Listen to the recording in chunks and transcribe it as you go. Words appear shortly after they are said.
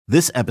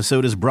This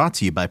episode is brought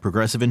to you by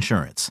Progressive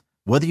Insurance.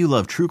 Whether you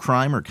love true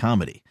crime or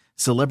comedy,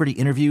 celebrity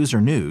interviews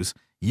or news,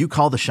 you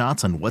call the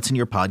shots on what's in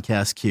your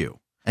podcast queue.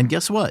 And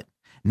guess what?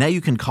 Now you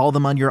can call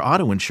them on your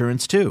auto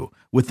insurance too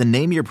with the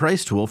Name Your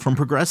Price tool from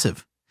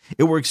Progressive.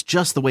 It works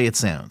just the way it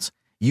sounds.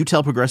 You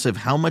tell Progressive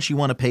how much you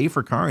want to pay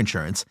for car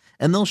insurance,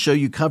 and they'll show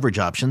you coverage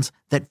options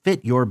that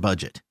fit your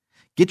budget.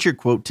 Get your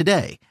quote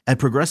today at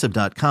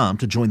Progressive.com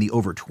to join the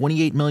over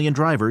 28 million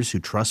drivers who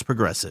trust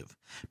Progressive.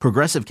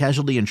 Progressive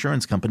Casualty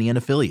Insurance Company and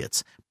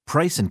Affiliates.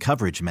 Price and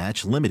coverage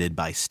match limited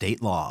by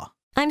state law.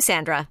 I'm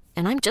Sandra,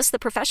 and I'm just the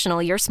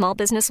professional your small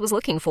business was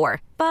looking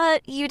for.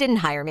 But you didn't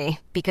hire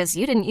me because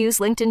you didn't use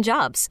LinkedIn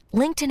Jobs.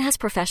 LinkedIn has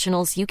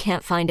professionals you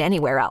can't find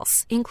anywhere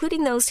else,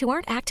 including those who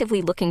aren't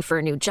actively looking for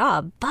a new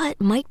job, but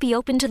might be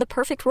open to the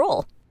perfect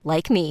role,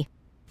 like me.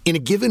 In a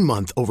given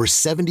month, over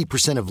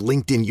 70% of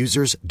LinkedIn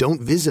users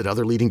don't visit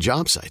other leading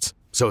job sites.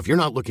 So if you're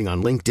not looking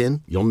on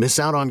LinkedIn, you'll miss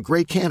out on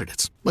great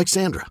candidates like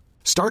Sandra.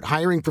 Start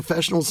hiring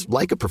professionals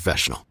like a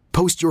professional.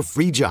 Post your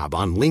free job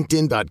on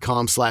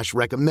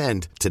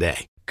linkedin.com/recommend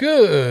today.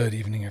 Good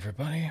evening,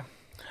 everybody.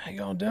 How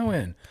y'all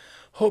doing?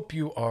 Hope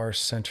you are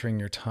centering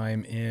your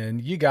time in,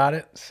 you got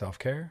it,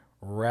 self-care,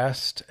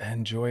 rest,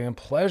 and joy and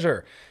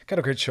pleasure. Got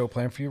a great show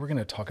planned for you. We're going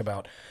to talk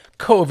about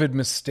COVID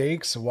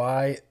mistakes,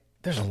 why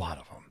there's a lot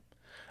of them.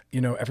 You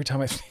know, every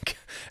time I think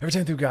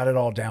we got it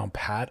all down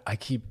pat, I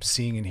keep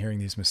seeing and hearing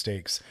these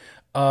mistakes.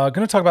 Going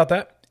to talk about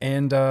that.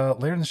 And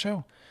later in the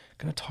show,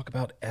 going to talk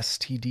about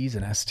STDs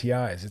and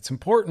STIs. It's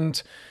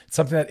important. It's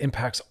something that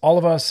impacts all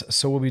of us.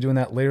 So we'll be doing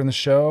that later in the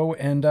show.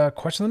 And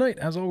question of the night,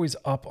 as always,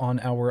 up on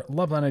our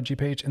Loveline IG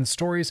page and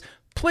stories.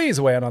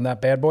 Please weigh in on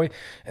that bad boy.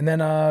 And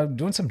then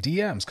doing some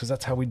DMs, because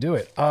that's how we do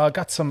it.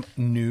 Got some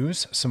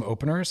news, some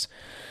openers.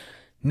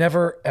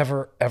 Never,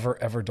 ever,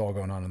 ever, ever dull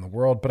going on in the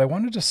world. But I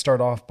wanted to start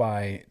off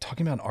by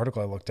talking about an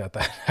article I looked at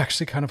that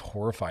actually kind of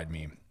horrified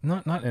me.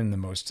 Not in the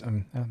most,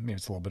 maybe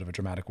it's a little bit of a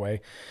dramatic way.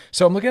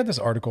 So I'm looking at this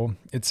article.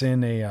 It's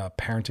in a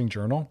parenting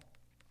journal.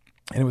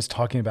 And it was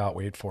talking about,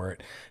 wait for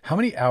it, how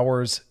many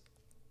hours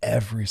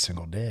every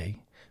single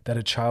day that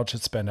a child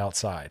should spend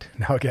outside.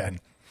 Now, again,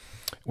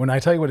 when I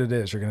tell you what it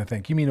is, you're going to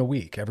think, you mean a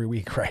week, every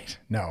week, right?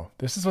 No,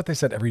 this is what they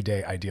said every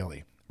day,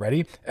 ideally.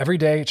 Ready? Every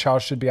day, a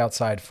child should be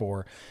outside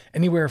for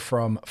anywhere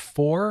from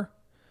 4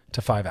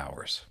 to 5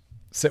 hours.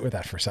 Sit with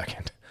that for a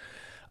second.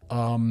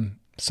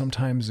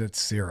 Sometimes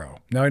it's 0.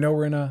 Now, I know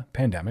we're in a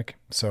pandemic,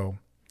 so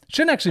it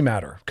shouldn't actually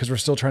matter because we're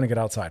still trying to get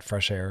outside.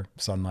 Fresh air,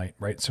 sunlight,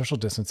 right? Social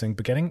distancing,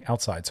 but getting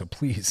outside. So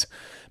please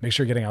make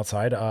sure you're getting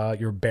outside.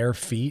 Your bare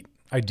feet,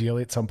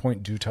 ideally at some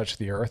point, do touch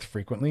the earth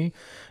frequently.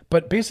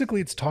 But basically,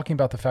 it's talking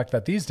about the fact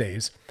that these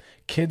days,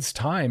 kids'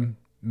 time,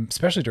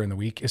 especially during the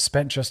week, is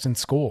spent just in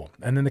school.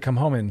 And then they come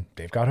home and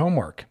they've got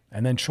homework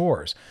and then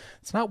chores.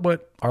 It's not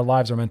what our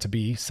lives are meant to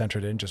be,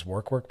 centered in just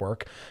work, work,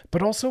 work,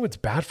 but also it's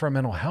bad for our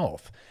mental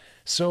health.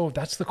 So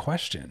that's the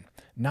question.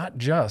 Not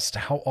just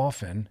how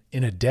often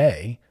in a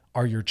day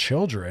are your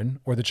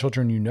children or the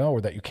children you know or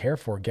that you care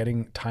for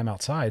getting time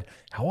outside.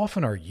 How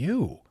often are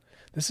you?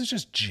 This is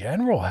just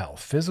general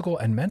health, physical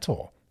and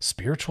mental,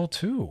 spiritual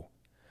too,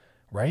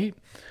 right?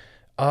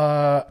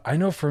 I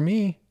know for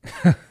me,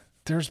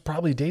 there's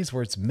probably days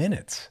where it's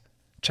minutes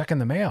checking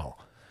the mail.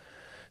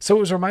 So it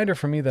was a reminder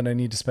for me that I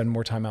need to spend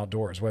more time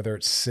outdoors, whether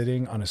it's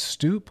sitting on a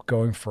stoop,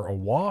 going for a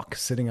walk,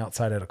 sitting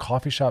outside at a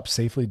coffee shop,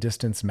 safely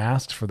distanced,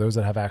 masked for those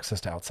that have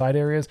access to outside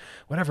areas,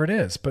 whatever it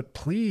is. But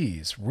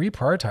please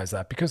reprioritize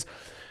that because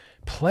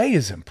play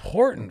is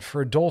important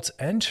for adults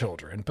and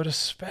children, but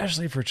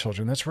especially for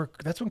children. That's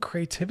when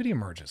creativity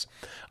emerges.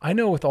 I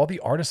know with all the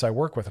artists I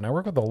work with, and I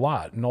work with a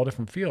lot in all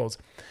different fields,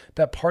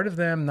 that part of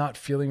them not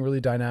feeling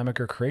really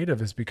dynamic or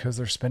creative is because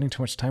they're spending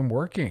too much time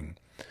working.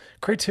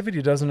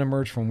 Creativity doesn't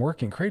emerge from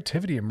working.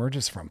 Creativity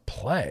emerges from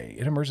play.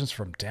 It emerges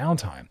from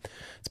downtime.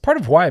 It's part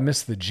of why I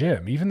miss the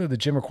gym. Even though the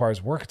gym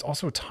requires work, it's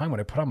also a time when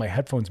I put on my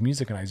headphones,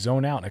 music, and I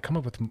zone out and I come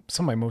up with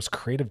some of my most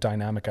creative,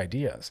 dynamic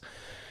ideas.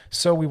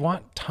 So we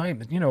want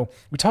time,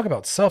 we talk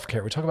about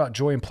self-care, we talk about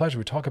joy and pleasure,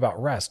 we talk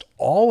about rest.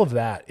 All of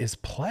that is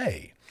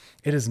play.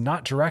 It is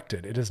not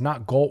directed. It is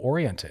not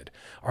goal-oriented.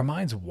 Our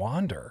minds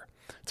wander.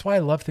 That's why I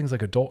love things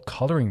like adult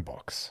coloring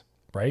books,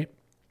 right?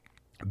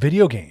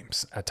 Video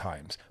games at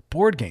times,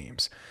 board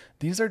games.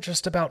 These are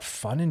just about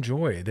fun and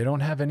joy. They don't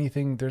have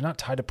anything, they're not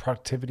tied to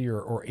productivity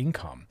or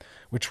income,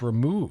 which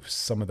removes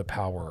some of the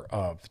power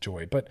of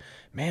joy. But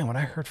man, when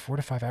I heard 4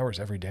 to 5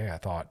 hours every day, I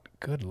thought,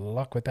 good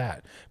luck with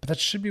that. But that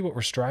should be what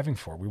we're striving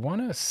for. We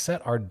want to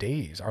set our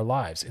days, our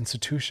lives,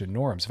 institution,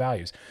 norms,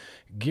 values,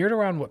 geared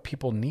around what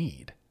people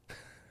need,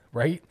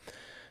 right?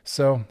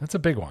 So that's a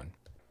big one.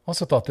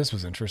 Also thought this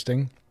was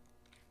interesting.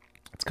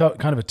 It's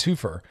kind of a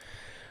twofer.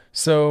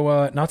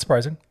 So not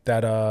surprising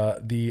that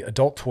the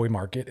adult toy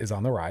market is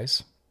on the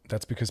rise.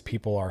 That's because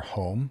people are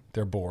home,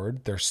 they're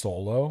bored, they're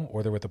solo,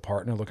 or they're with a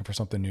partner looking for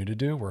something new to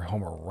do. We're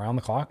home around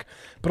the clock.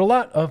 But a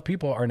lot of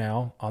people are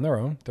now on their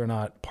own. They're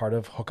not part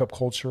of hookup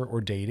culture or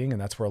dating,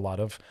 and that's where a lot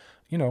of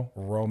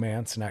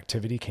romance and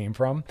activity came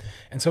from.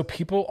 And so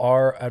people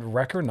are at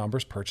record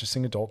numbers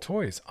purchasing adult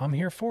toys. I'm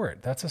here for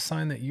it. That's a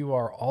sign that you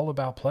are all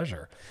about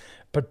pleasure.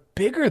 But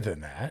bigger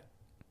than that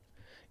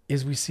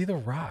is we see the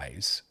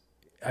rise.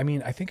 I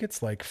mean, I think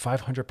it's like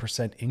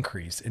 500%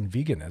 increase in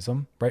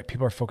veganism, right?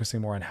 People are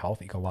focusing more on health,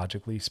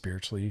 ecologically,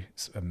 spiritually,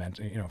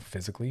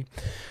 physically.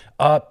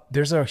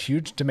 There's a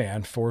huge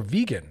demand for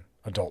vegan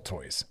adult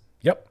toys.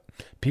 Yep.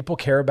 People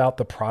care about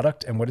the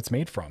product and what it's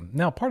made from.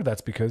 Now, part of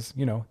that's because,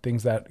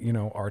 things that,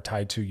 are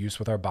tied to use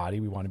with our body,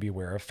 we want to be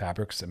aware of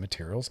fabrics and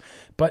materials.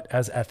 But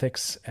as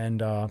ethics and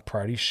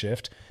priorities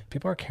shift,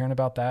 people are caring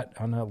about that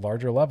on a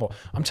larger level.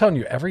 I'm telling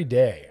you, every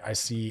day I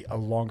see a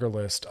longer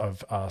list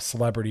of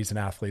celebrities and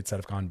athletes that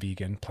have gone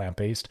vegan,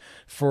 plant-based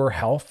for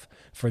health,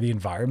 for the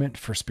environment,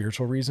 for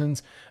spiritual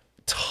reasons.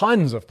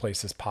 Tons of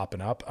places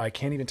popping up. I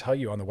can't even tell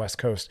you on the West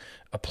Coast,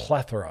 a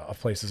plethora of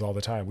places all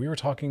the time. We were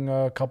talking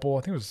a couple, I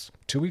think it was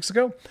 2 weeks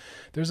ago.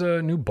 There's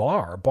a new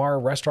bar,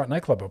 restaurant,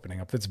 nightclub opening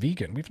up that's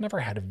vegan. We've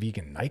never had a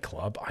vegan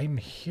nightclub. I'm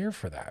here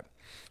for that.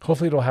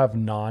 Hopefully it'll have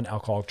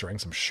non-alcoholic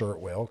drinks. I'm sure it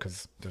will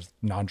because there's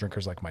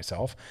non-drinkers like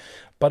myself.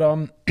 But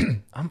I'm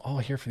all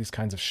here for these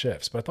kinds of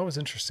shifts. But I thought it was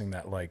interesting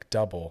that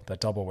double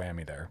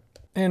whammy there.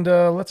 And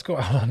let's go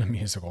out on a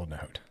musical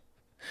note.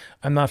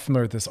 I'm not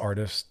familiar with this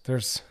artist.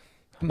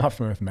 I'm not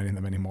familiar with many of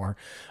them anymore.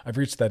 I've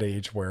reached that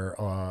age where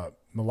a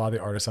lot of the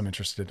artists I'm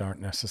interested in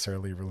aren't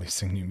necessarily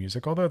releasing new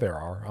music, although there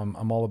are.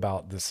 I'm all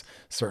about this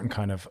certain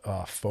kind of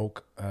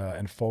folk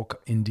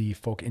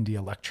indie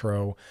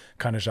electro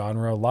kind of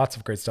genre. Lots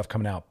of great stuff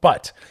coming out.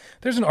 But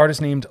there's an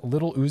artist named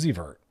Lil Uzi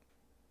Vert.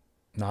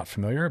 Not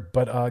familiar,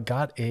 but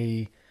got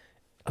a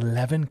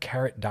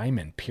 11-carat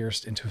diamond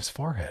pierced into his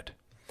forehead.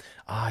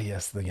 Ah,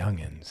 yes, the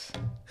youngins.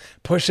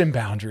 Pushing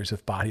boundaries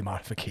with body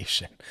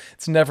modification.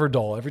 It's never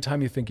dull. Every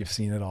time you think you've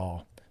seen it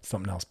all,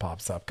 something else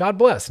pops up. God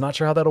bless. Not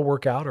sure how that'll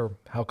work out or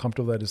how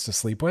comfortable that is to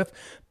sleep with.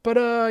 But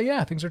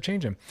yeah, things are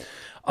changing.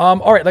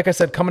 All right, like I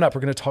said, coming up,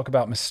 we're going to talk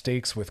about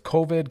mistakes with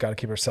COVID. Got to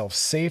keep ourselves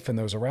safe and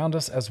those around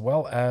us, as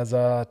well as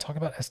talk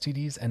about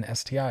STDs and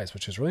STIs,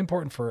 which is really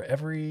important for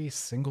every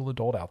single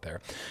adult out there.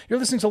 You're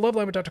listening to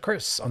Loveline with Dr.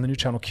 Chris on the new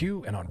channel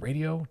Q and on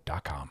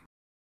radio.com.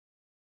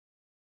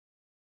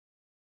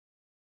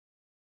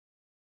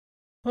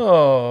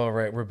 All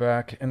right, we're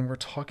back and we're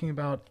talking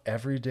about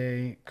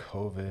everyday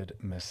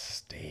COVID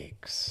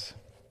mistakes.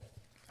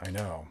 I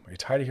know. Are you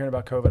tired of hearing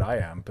about COVID? I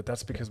am, but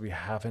that's because we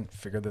haven't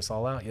figured this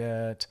all out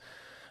yet.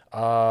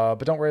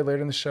 But don't worry,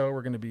 later in the show,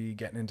 we're going to be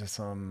getting into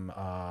some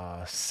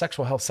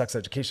sexual health, sex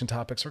education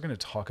topics. We're going to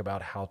talk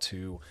about how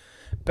to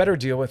better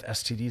deal with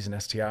STDs and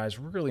STIs.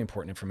 Really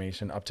important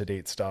information,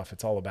 up-to-date stuff.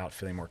 It's all about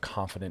feeling more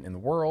confident in the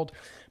world.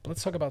 But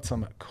let's talk about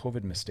some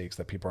COVID mistakes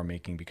that people are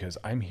making, because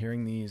I'm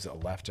hearing these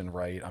left and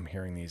right. I'm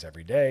hearing these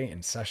every day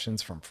in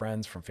sessions from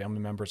friends, from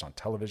family members, on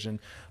television.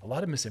 A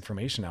lot of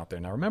misinformation out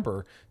there. Now,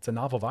 remember, it's a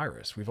novel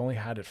virus. We've only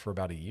had it for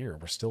about a year.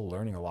 We're still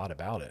learning a lot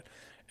about it.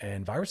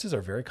 And viruses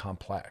are very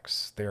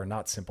complex. They are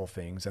not simple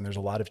things, and there's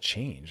a lot of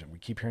change. And we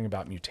keep hearing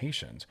about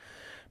mutations.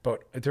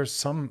 But there's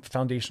some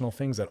foundational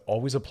things that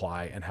always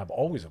apply and have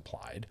always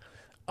applied.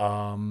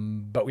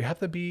 But we have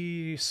to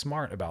be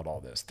smart about all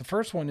this. The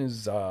first one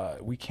is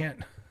we can't.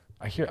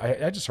 I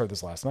just heard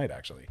this last night,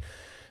 actually.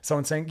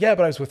 Someone saying, "Yeah,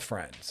 but I was with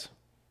friends."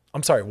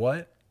 I'm sorry,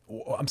 what?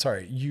 I'm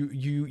sorry.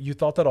 You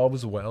thought that all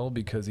was well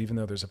because even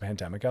though there's a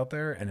pandemic out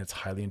there and it's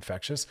highly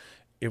infectious,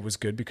 it was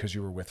good because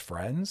you were with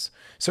friends.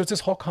 So it's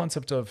this whole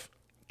concept of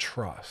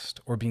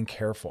trust or being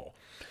careful.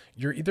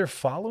 You're either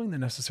following the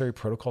necessary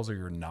protocols or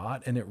you're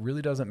not. And it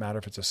really doesn't matter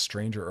if it's a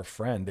stranger or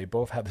friend. They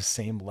both have the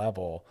same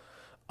level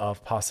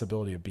of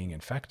possibility of being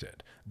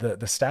infected. The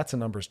stats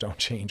and numbers don't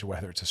change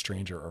whether it's a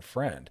stranger or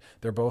friend.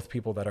 They're both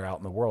people that are out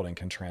in the world and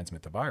can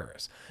transmit the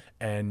virus.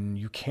 And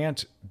you're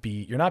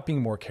not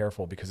being more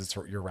careful because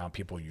you're around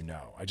people you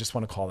know. I just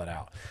want to call that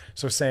out.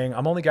 So saying,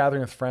 I'm only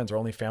gathering with friends or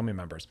only family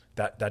members,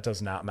 that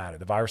does not matter.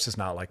 The virus is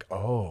not like,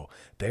 oh,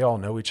 they all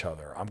know each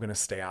other. I'm going to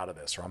stay out of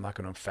this, or I'm not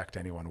going to infect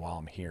anyone while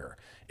I'm here.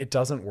 It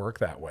doesn't work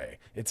that way.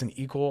 It's an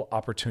equal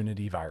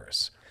opportunity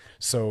virus.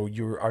 So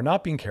you are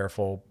not being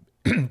careful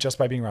just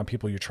by being around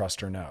people you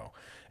trust or know.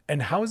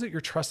 And how is it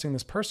you're trusting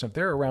this person? If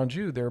they're around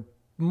you, they're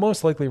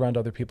most likely around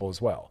other people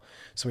as well.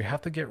 So we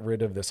have to get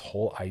rid of this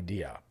whole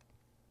idea.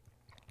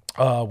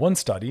 One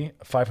study,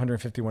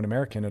 551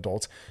 American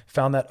adults,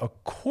 found that a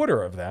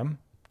quarter of them,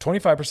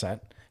 25%,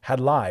 had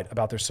lied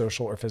about their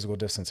social or physical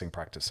distancing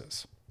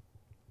practices.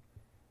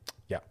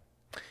 Yeah.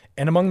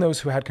 And among those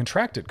who had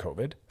contracted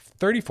COVID,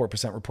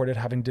 34% reported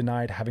having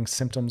denied having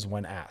symptoms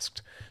when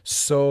asked.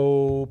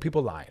 So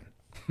people lying.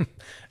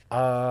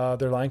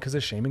 They're lying because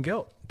of shame and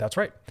guilt. That's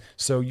right.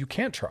 So you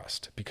can't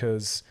trust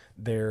because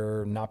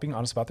they're not being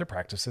honest about their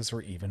practices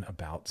or even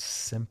about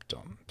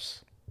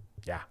symptoms.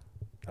 Yeah,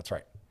 that's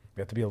right.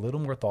 We have to be a little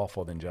more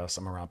thoughtful than just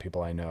I'm around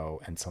people I know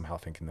and somehow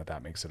thinking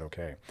that makes it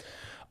okay.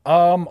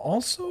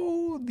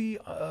 Also, the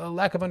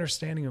lack of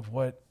understanding of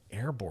what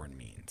airborne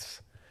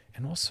means.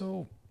 And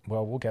also,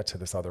 well, we'll get to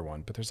this other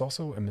one, but there's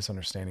also a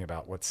misunderstanding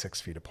about what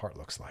 6 feet apart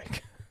looks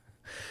like.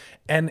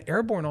 And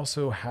airborne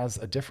also has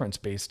a difference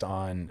based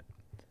on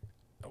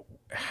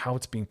how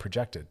it's being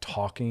projected.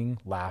 Talking,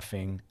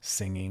 laughing,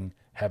 singing,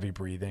 heavy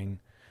breathing.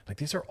 Like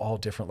these are all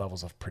different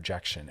levels of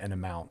projection and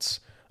amounts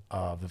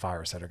of the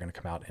virus that are going to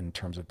come out in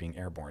terms of being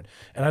airborne.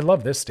 And I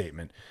love this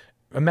statement.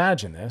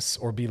 Imagine this,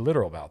 or be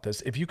literal about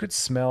this. If you could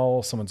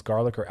smell someone's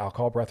garlic or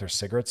alcohol breath or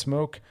cigarette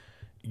smoke,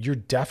 you're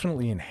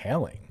definitely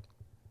inhaling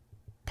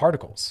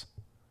particles.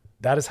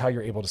 That is how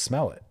you're able to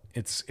smell it.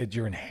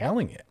 You're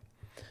inhaling it.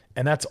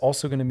 And that's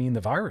also going to mean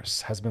the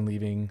virus has been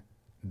leaving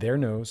their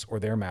nose or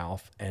their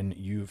mouth, and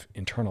you've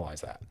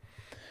internalized that.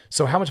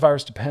 So how much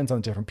virus depends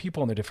on different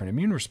people and their different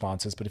immune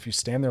responses. But if you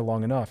stand there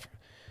long enough,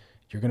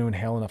 you're going to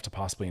inhale enough to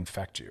possibly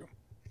infect you,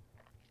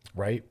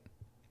 right?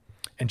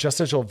 And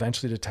just as you'll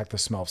eventually detect the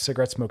smell of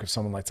cigarette smoke if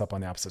someone lights up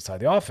on the opposite side of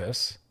the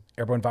office,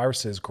 airborne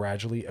viruses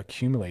gradually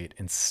accumulate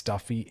in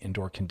stuffy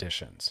indoor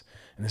conditions.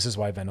 And this is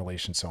why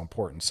ventilation is so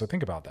important. So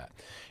think about that.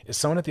 If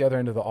someone at the other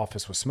end of the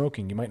office was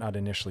smoking, you might not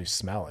initially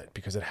smell it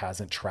because it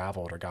hasn't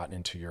traveled or gotten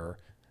into your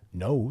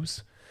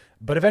nose,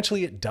 but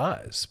eventually it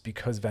does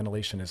because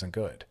ventilation isn't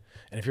good.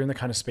 And if you're in the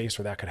kind of space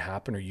where that could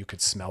happen, or you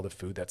could smell the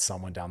food that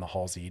someone down the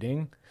hall's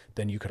eating,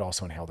 then you could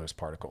also inhale those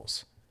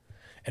particles.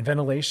 And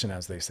ventilation,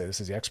 as they say, this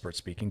is the expert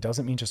speaking,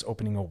 doesn't mean just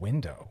opening a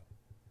window.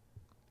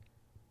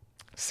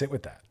 Sit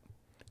with that.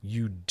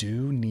 You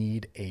do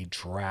need a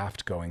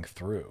draft going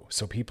through.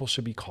 So people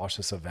should be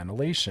cautious of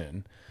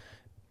ventilation,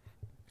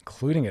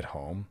 including at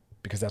home,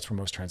 because that's where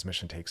most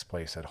transmission takes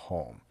place, at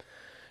home.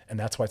 And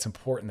that's why it's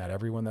important that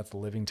everyone that's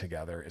living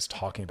together is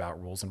talking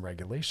about rules and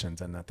regulations,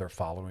 and that they're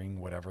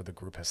following whatever the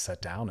group has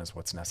set down as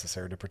what's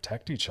necessary to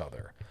protect each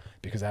other.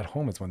 Because at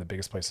home is one of the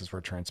biggest places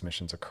where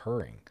transmission's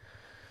occurring.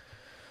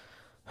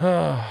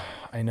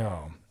 I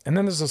know. And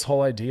then there's this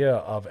whole idea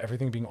of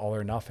everything being all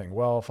or nothing.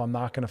 Well, if I'm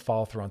not going to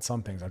follow through on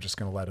some things, I'm just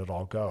going to let it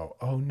all go.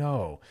 Oh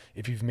no.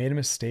 If you've made a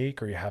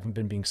mistake or you haven't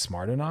been being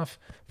smart enough,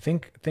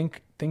 think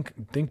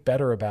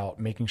better about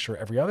making sure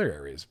every other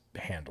area is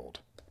handled.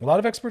 A lot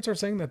of experts are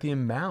saying that the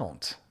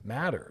amount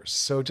matters.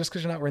 So just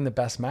because you're not wearing the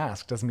best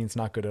mask doesn't mean it's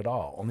not good at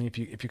all. Only if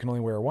you can only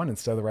wear one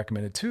instead of the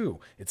recommended 2,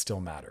 it still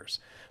matters.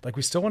 Like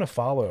we still want to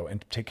follow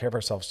and take care of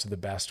ourselves to the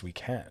best we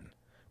can.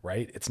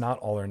 Right? It's not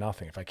all or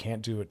nothing. If I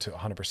can't do it to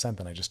 100%,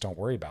 then I just don't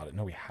worry about it.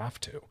 No, we have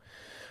to.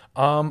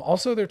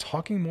 Also, they're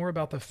talking more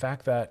about the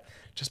fact that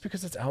just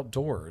because it's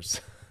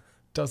outdoors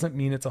doesn't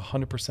mean it's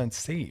 100%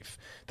 safe.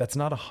 That's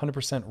not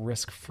 100%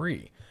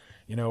 risk-free.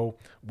 You know,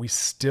 we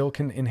still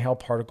can inhale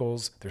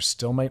particles. There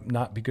still might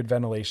not be good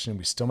ventilation.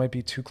 We still might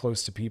be too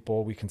close to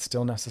people. We can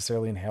still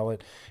necessarily inhale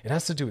it. It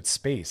has to do with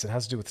space. It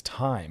has to do with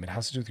time. It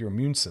has to do with your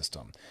immune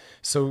system.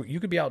 So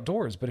you could be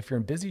outdoors, but if you're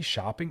in busy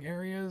shopping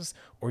areas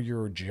or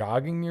you're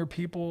jogging near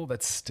people,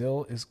 that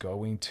still is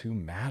going to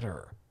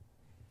matter.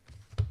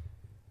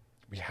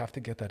 We have to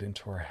get that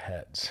into our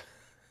heads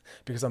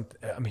because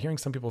I'm hearing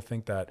some people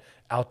think that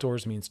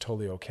outdoors means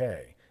totally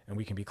okay and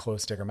we can be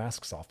close, take our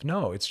masks off.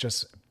 No, it's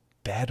just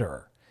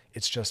better.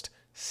 It's just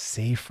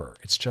safer.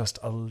 It's just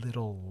a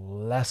little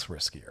less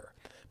riskier,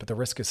 but the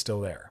risk is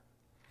still there.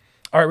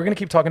 All right, we're going to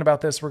keep talking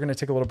about this. We're going to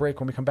take a little break.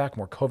 When we come back,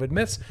 more COVID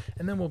myths,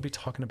 and then we'll be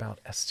talking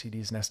about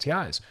STDs and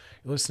STIs.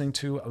 You're listening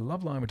to A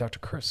Love Line with Dr.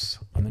 Chris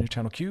on the new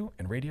channel Q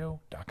and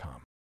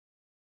radio.com.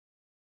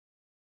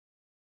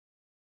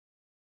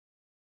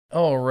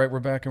 All right,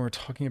 we're back and we're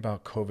talking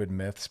about COVID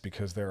myths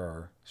because there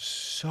are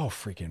so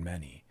freaking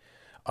many.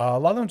 A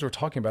lot of them we're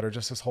talking about are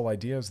just this whole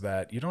idea is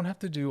that you don't have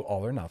to do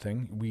all or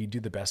nothing. We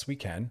do the best we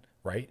can,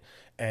 right?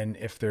 And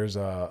if there's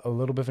a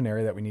little bit of an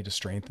area that we need to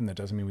strengthen, that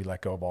doesn't mean we let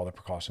go of all the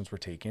precautions we're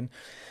taking.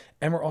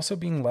 And we're also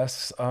being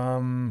less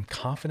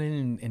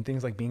confident in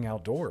things like being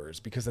outdoors,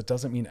 because that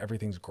doesn't mean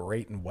everything's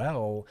great and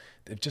well.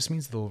 It just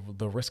means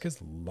the risk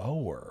is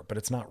lower, but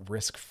it's not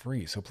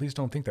risk-free. So please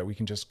don't think that we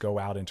can just go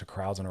out into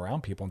crowds and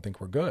around people and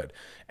think we're good.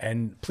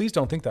 And please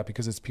don't think that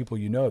because it's people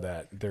you know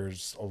that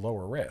there's a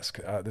lower risk.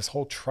 This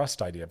whole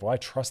trust idea of, well, I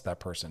trust that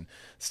person.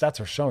 Stats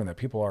are showing that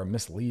people are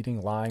misleading,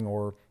 lying,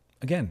 or,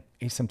 again,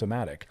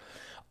 asymptomatic.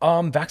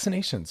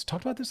 Vaccinations.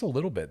 Talked about this a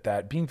little bit,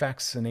 that being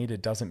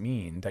vaccinated doesn't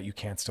mean that you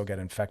can't still get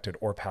infected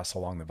or pass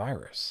along the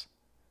virus.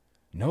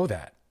 Know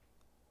that.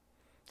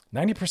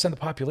 90% of the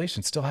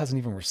population still hasn't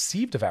even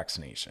received a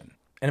vaccination,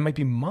 and it might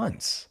be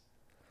months.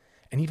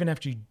 And even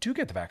after you do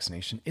get the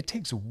vaccination, it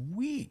takes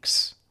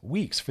weeks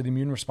for the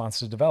immune response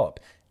to develop.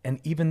 And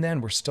even then,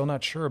 we're still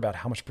not sure about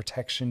how much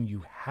protection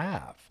you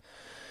have.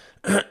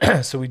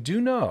 So we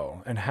do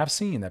know and have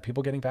seen that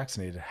people getting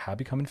vaccinated have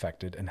become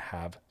infected and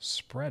have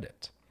spread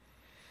it.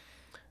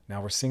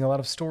 Now we're seeing a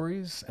lot of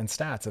stories and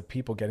stats of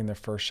people getting their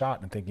first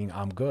shot and thinking,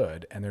 I'm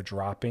good, and they're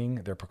dropping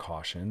their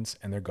precautions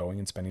and they're going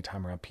and spending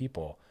time around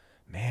people.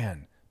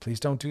 Man,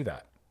 please don't do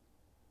that.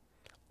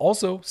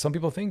 Also, some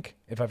people think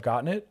if I've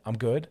gotten it, I'm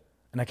good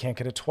and I can't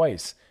get it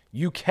twice.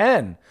 You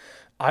can.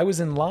 I was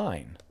in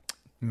line,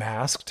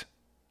 masked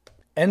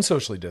and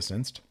socially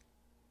distanced.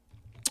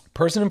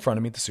 Person in front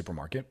of me at the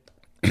supermarket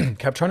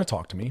kept trying to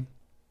talk to me.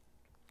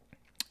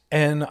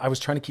 And I was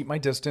trying to keep my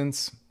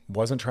distance,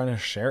 wasn't trying to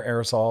share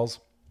aerosols,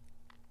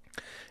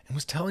 and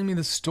was telling me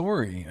the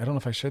story. I don't know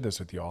if I shared this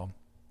with y'all,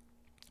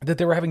 that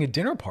they were having a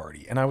dinner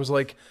party. And I was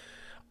like,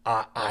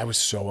 I was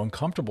so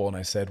uncomfortable. And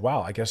I said,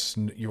 wow, I guess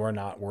you are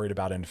not worried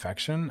about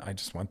infection. I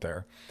just went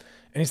there.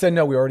 And he said,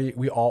 no,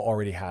 we all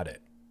already had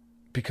it,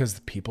 because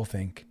people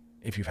think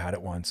if you've had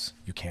it once,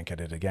 you can't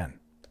get it again.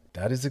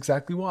 That is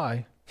exactly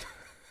why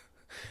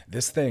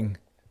this thing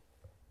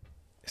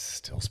is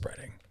still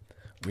spreading.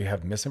 We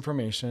have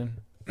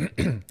misinformation.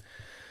 And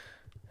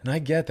I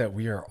get that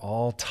we are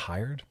all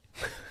tired.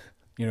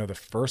 The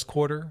first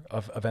quarter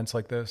of events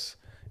like this,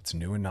 it's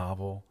new and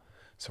novel.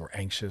 So we're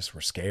anxious,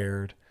 we're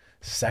scared.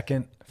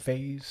 Second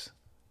phase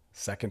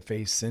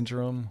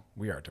syndrome,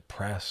 we are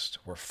depressed,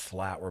 we're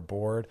flat, we're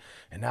bored.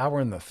 And now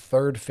we're in the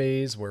third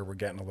phase where we're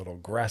getting a little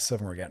aggressive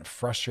and we're getting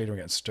frustrated, we're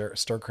getting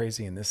stir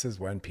crazy. And this is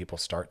when people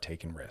start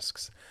taking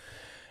risks.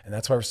 And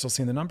that's why we're still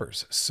seeing the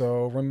numbers.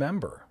 So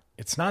remember,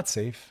 it's not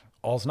safe.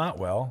 All's not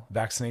well.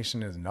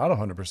 Vaccination is not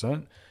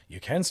 100%. You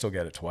can still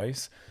get it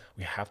twice.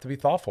 We have to be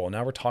thoughtful.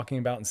 Now we're talking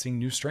about and seeing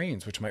new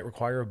strains, which might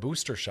require a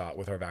booster shot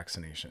with our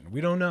vaccination.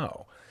 We don't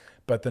know.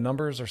 But the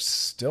numbers are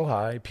still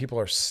high. People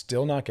are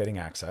still not getting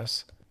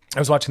access. I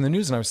was watching the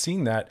news and I was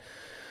seeing that,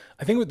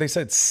 I think what they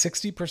said,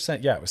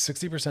 60%, it was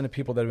 60% of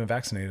people that have been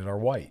vaccinated are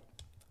white.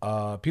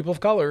 People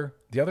of color,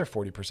 the other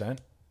 40%,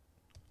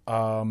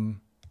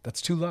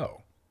 that's too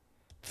low.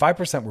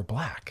 5% were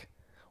black.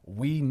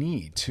 We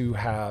need to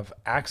have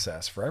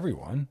access for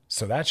everyone.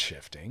 So that's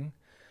shifting.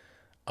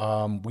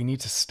 We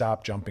need to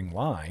stop jumping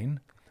line.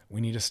 We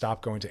need to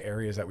stop going to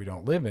areas that we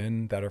don't live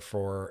in that are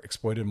for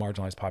exploited,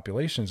 marginalized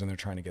populations, and they're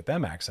trying to get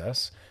them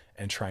access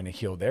and trying to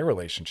heal their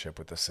relationship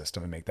with the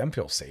system and make them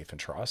feel safe and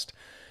trust.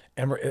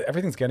 And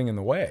everything's getting in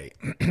the way.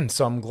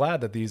 So I'm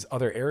glad that these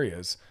other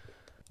areas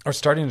are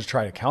starting to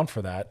try to account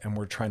for that, and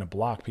we're trying to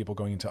block people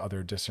going into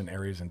other distant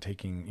areas and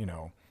taking,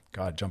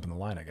 jumping the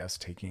line, I guess,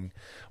 taking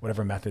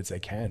whatever methods they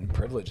can.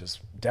 Privilege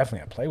is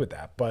definitely at play with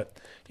that. But,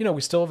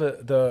 we still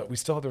have the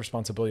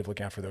responsibility of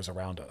looking out for those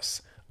around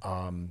us.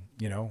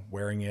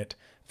 Wearing it,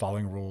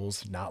 following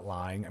rules, not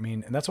lying.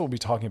 And that's what we'll be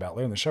talking about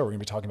later in the show. We're going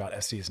to be talking about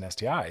STDs and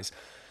STIs.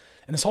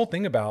 And this whole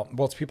thing about,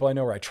 it's people I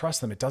know where I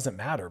trust them. It doesn't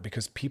matter,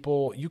 because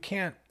people,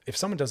 if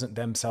someone doesn't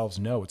themselves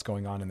know what's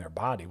going on in their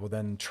body, well,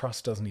 then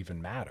trust doesn't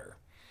even matter.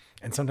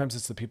 And sometimes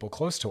it's the people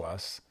close to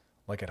us,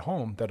 like at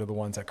home, that are the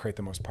ones that create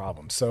the most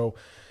problems. So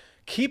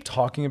keep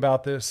talking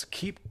about this,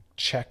 keep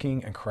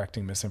checking and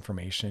correcting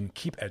misinformation,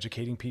 keep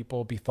educating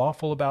people, be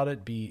thoughtful about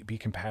it, be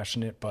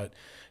compassionate, but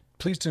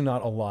please do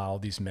not allow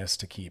these myths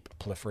to keep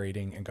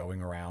proliferating and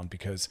going around,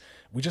 because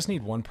we just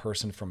need one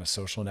person from a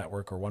social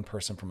network or one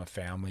person from a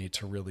family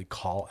to really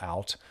call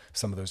out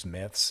some of those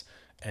myths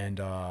and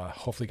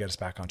hopefully get us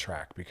back on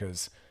track,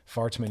 because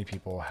far too many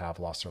people have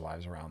lost their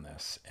lives around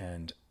this.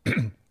 And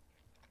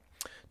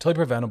totally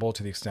preventable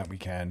to the extent we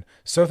can.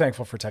 So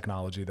thankful for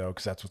technology, though,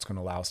 because that's what's going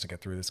to allow us to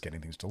get through this,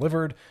 getting things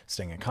delivered,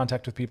 staying in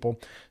contact with people.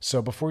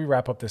 So before we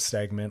wrap up this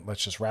segment,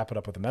 let's just wrap it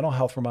up with a mental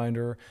health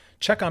reminder.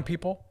 Check on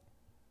people.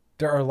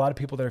 There are a lot of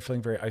people that are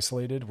feeling very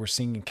isolated. We're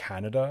seeing in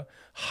Canada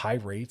high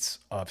rates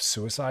of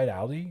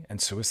suicidality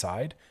and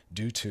suicide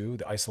due to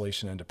the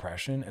isolation and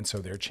depression. And so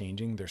they're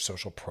changing their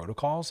social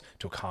protocols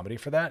to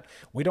accommodate for that.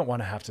 We don't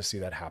want to have to see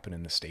that happen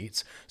in the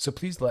States. So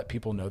please let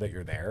people know that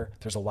you're there.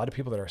 There's a lot of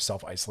people that are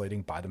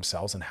self-isolating by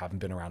themselves and haven't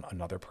been around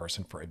another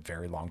person for a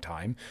very long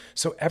time.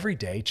 So every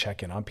day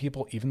check in on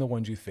people, even the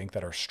ones you think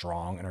that are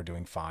strong and are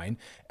doing fine.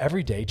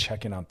 Every day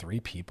check in on 3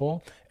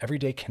 people. Every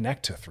day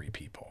connect to 3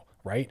 people.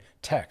 Right?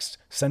 Text,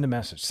 send a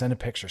message, send a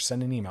picture,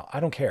 send an email. I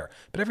don't care.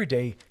 But every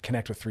day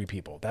connect with 3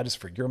 people. That is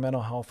for your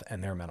mental health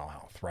and their mental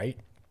health, right?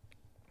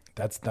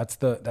 That's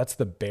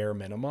the bare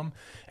minimum.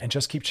 And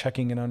just keep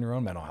checking in on your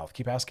own mental health.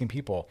 Keep asking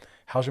people,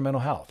 how's your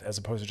mental health? As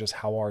opposed to just,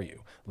 how are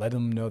you? Let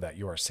them know that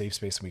you are a safe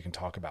space and we can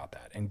talk about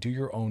that. And do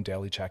your own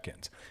daily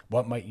check-ins.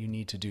 What might you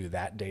need to do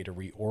that day to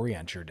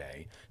reorient your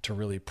day to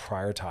really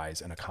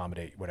prioritize and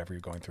accommodate whatever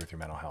you're going through with your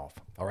mental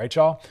health? All right,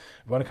 y'all?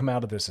 We want to come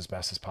out of this as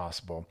best as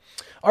possible.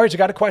 All right, you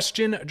got a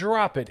question?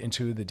 Drop it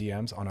into the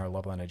DMs on our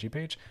Loveline IG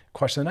page.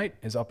 Question of the night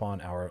is up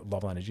on our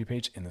Loveline IG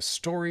page in the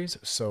stories,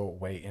 so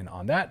weigh in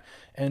on that.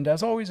 And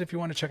as always, if you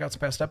want to check out some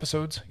past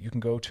episodes, you can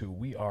go to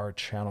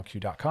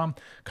wearechannelq.com.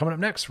 Coming up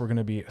next, we're going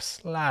to be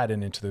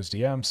sliding into those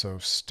DMs, so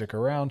stick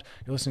around.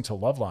 You're listening to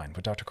Loveline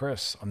with Dr.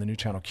 Chris on the new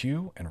channel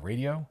Q and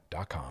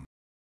radio.com.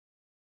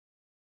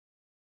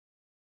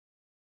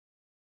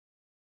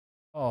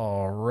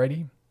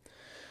 Alrighty.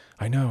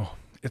 I know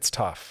it's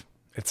tough.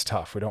 It's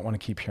tough. We don't want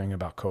to keep hearing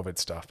about COVID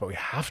stuff, but we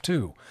have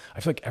to. I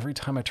feel like every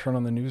time I turn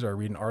on the news or I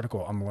read an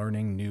article, I'm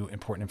learning new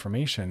important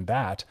information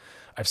that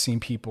I've seen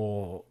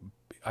people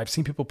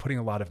putting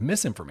a lot of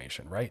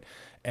misinformation, right?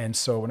 And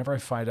so whenever I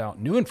find out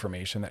new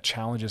information that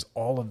challenges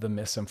all of the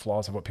myths and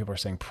flaws of what people are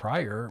saying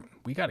prior,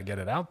 we got to get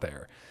it out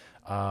there.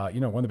 One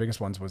of the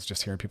biggest ones was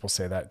just hearing people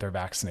say that they're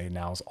vaccinated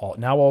now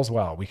all's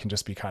well. We can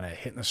just be kind of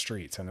hitting the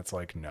streets, and it's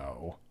like,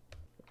 no.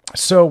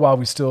 So while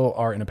we still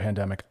are in a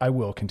pandemic, I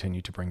will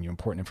continue to bring you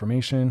important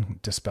information,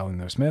 dispelling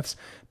those myths.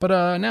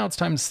 But now it's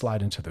time to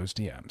slide into those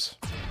DMs.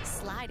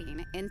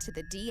 Sliding into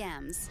the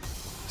DMs.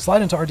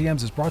 Slide into our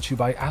DMs is brought to you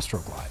by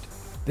Astroglide.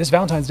 This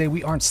Valentine's Day,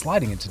 we aren't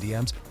sliding into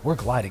DMs, we're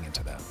gliding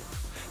into them.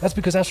 That's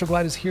because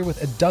Astroglide is here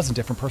with a dozen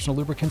different personal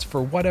lubricants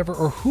for whatever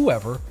or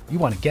whoever you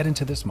want to get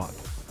into this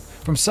month.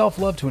 From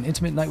self-love to an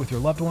intimate night with your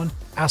loved one,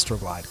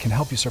 Astroglide can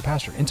help you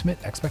surpass your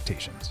intimate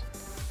expectations.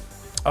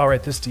 All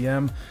right, this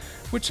DM,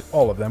 which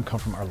all of them come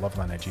from our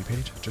Loveline IG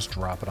page, just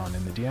drop it on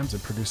in the DMs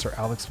and producer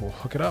Alex will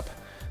hook it up.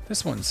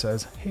 This one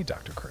says, "Hey,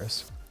 Dr.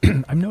 Chris,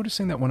 I'm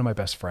noticing that one of my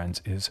best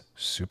friends is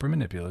super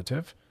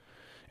manipulative,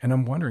 and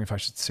I'm wondering if I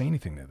should say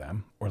anything to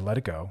them or let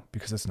it go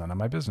because it's none of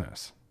my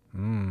business."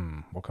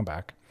 We'll come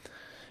back.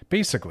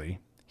 Basically,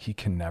 he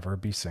can never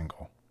be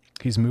single.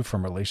 He's moved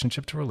from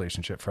relationship to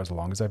relationship for as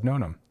long as I've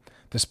known him.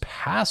 This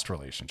past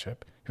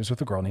relationship, he was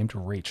with a girl named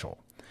Rachel.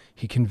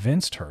 He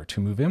convinced her to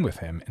move in with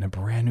him in a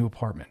brand new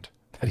apartment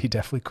that he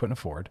definitely couldn't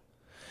afford,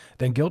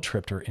 then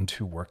guilt-tripped her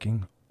into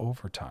working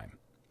overtime.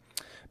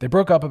 They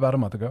broke up about a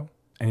month ago,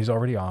 and he's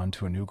already on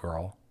to a new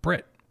girl,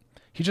 Britt.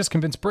 He just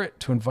convinced Britt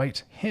to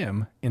invite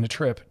him in a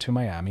trip to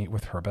Miami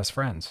with her best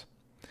friends,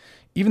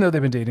 even though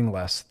they've been dating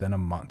less than a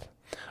month.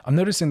 I'm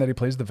noticing that he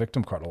plays the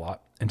victim card a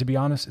lot, and to be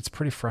honest, it's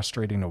pretty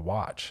frustrating to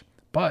watch.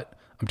 But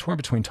I'm torn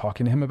between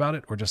talking to him about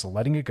it or just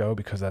letting it go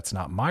because that's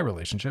not my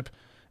relationship,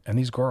 and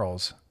these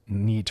girls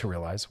need to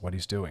realize what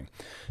he's doing.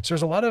 So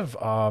there's a lot of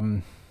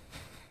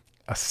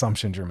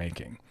assumptions you're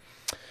making.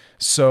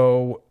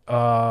 So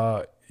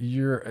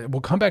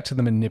we'll come back to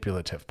the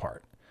manipulative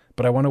part,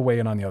 but I want to weigh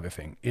in on the other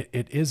thing.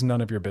 It is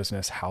none of your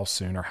business how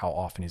soon or how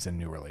often he's in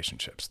new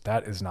relationships.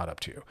 That is not up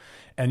to you.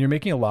 And you're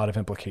making a lot of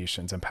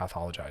implications and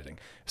pathologizing.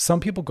 Some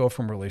people go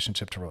from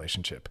relationship to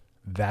relationship.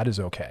 That is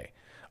okay.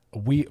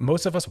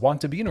 Most of us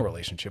want to be in a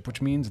relationship,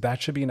 which means that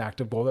should be an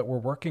active goal that we're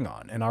working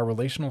on. And our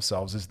relational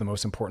selves is the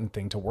most important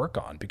thing to work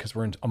on because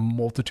we're in a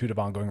multitude of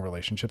ongoing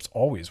relationships,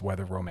 always,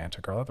 whether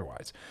romantic or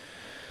otherwise.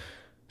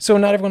 So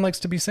not everyone likes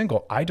to be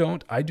single. I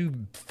don't. I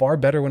do far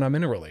better when I'm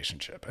in a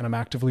relationship and I'm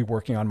actively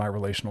working on my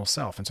relational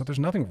self. And so there's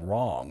nothing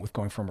wrong with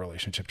going from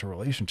relationship to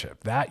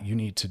relationship. That you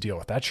need to deal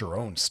with. That's your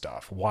own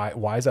stuff.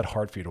 Why is that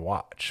hard for you to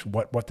watch?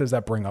 What does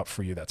that bring up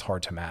for you that's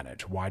hard to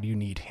manage? Why do you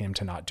need him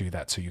to not do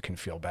that so you can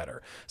feel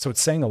better? So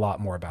it's saying a lot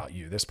more about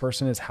you. This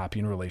person is happy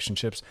in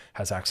relationships,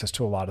 has access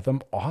to a lot of them.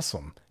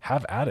 Awesome.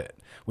 Have at it.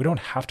 We don't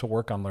have to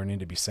work on learning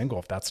to be single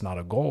if that's not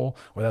a goal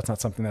or that's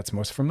not something that's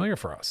most familiar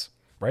for us.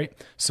 Right?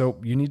 So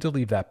you need to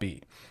leave that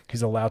be.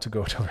 He's allowed to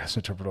go to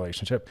a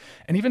relationship.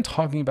 And even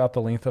talking about the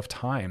length of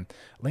time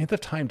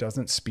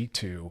doesn't speak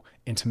to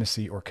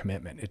intimacy or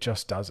commitment. It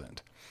just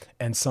doesn't.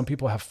 And some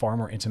people have far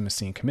more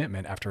intimacy and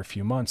commitment after a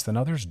few months than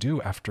others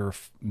do after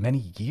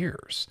many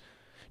years.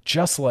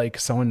 Just like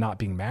someone not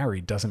being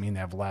married doesn't mean they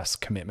have less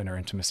commitment or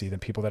intimacy than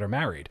people that are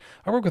married.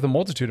 I work with a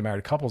multitude of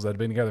married couples that have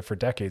been together for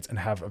decades and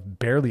have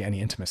barely any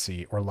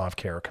intimacy or love,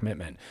 care, or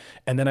commitment.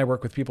 And then I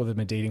work with people that have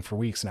been dating for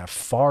weeks and have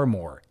far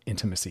more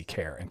intimacy,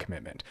 care, and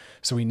commitment.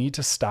 So we need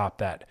to stop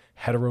that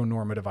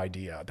heteronormative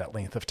idea that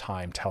length of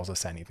time tells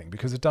us anything,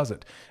 because it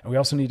doesn't. And we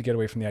also need to get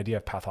away from the idea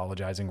of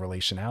pathologizing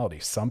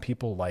relationality. Some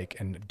people like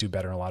and do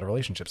better in a lot of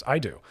relationships. I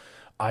do.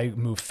 I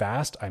move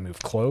fast, I move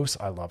close,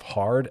 I love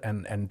hard,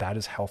 and that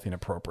is healthy and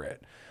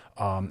appropriate.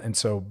 And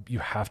so you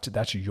have to,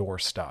 that's your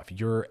stuff.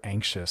 You're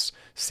anxious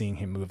seeing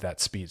him move that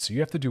speed. So you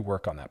have to do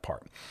work on that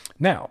part.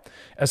 Now,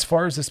 as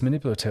far as this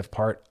manipulative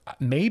part,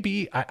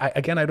 maybe,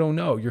 I don't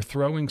know. You're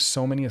throwing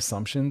so many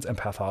assumptions and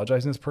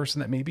pathologizing this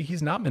person that maybe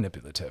he's not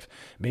manipulative.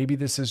 Maybe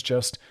this is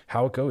just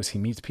how it goes. He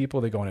meets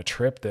people, they go on a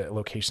trip, the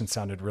location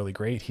sounded really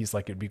great. He's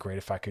like, it'd be great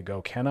if I could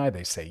go. Can I?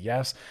 They say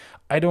yes.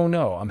 I don't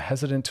know. I'm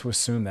hesitant to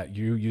assume that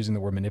you using the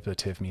word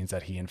manipulative means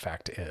that he in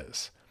fact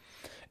is.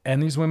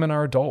 And these women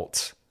are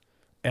adults.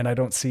 And I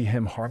don't see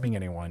him harming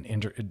anyone.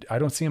 I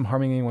don't see him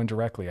harming anyone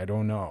directly. I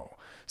don't know.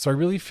 So I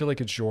really feel like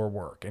it's your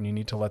work and you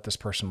need to let this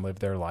person live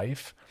their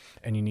life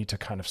and you need to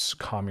kind of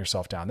calm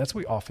yourself down. That's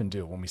what we often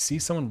do. When we see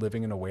someone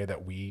living in a way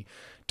that we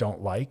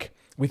don't like,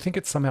 we think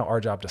it's somehow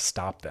our job to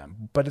stop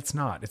them, but it's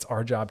not. It's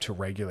our job to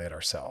regulate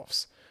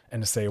ourselves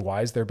and to say,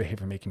 why is their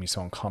behavior making me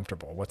so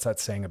uncomfortable? What's that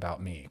saying about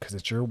me? Because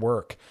it's your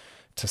work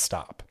to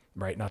stop,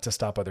 right? Not to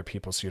stop other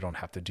people so you don't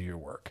have to do your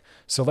work.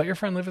 So let your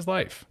friend live his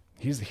life.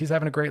 He's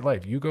having a great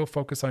life. You go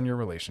focus on your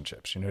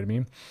relationships. You know what I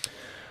mean?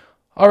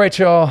 All right,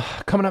 y'all.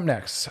 Coming up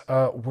next,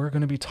 we're going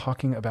to be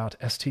talking about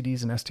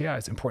STDs and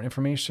STIs. Important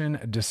information,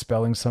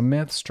 dispelling some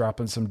myths,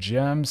 dropping some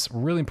gems.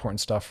 Really important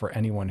stuff for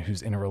anyone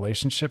who's in a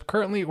relationship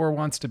currently or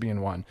wants to be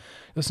in one.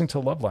 Listening to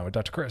Loveline with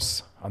Dr.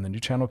 Chris on the new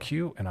channel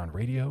Q and on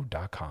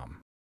radio.com.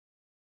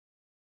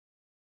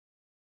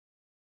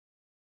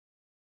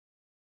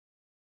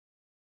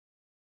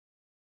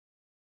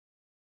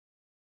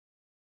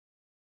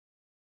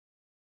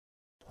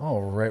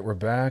 All right, we're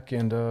back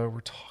and we're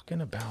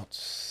talking about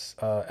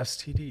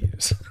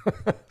STDs.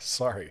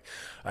 Sorry,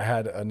 I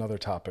had another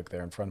topic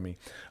there in front of me.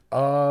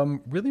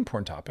 Really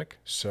important topic.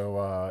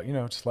 So,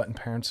 just letting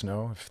parents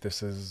know if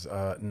this is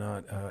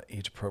not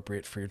age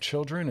appropriate for your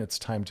children, it's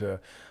time to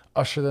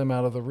usher them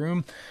out of the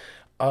room.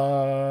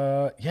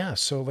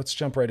 So let's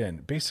jump right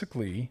in.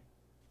 Basically,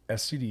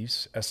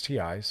 STDs,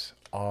 STIs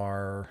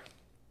are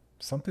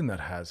something that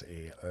has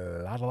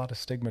a lot of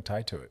stigma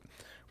tied to it.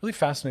 Really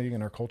fascinating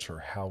in our culture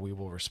how we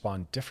will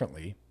respond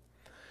differently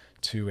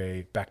to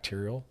a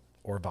bacterial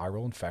or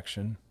viral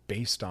infection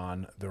based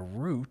on the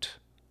root,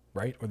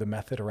 right, or the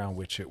method around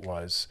which it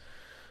was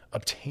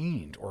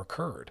obtained or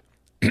occurred.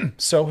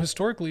 So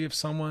historically, if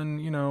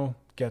someone,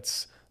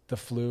 gets the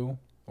flu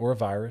or a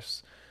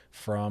virus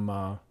from,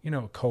 a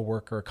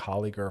coworker, a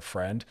colleague, or a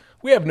friend,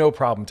 we have no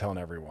problem telling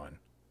everyone,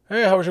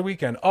 hey, how was your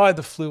weekend? Oh, I had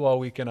the flu all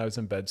weekend. I was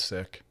in bed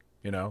sick,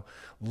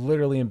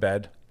 literally in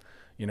bed,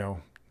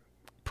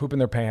 pooping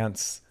their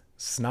pants,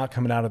 snot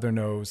coming out of their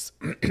nose,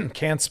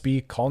 can't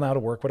speak, calling out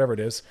of work, whatever it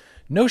is.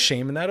 No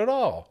shame in that at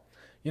all.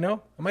 I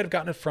might have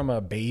gotten it from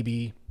a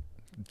baby,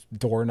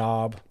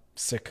 doorknob,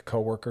 sick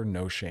coworker,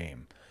 no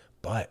shame.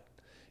 But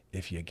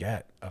if you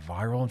get a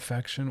viral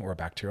infection or a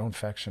bacterial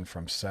infection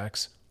from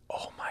sex,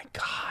 oh my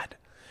God,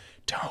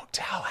 don't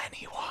tell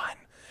anyone.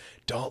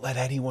 Don't let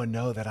anyone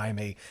know that I'm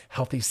a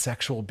healthy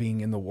sexual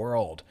being in the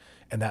world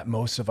and that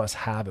most of us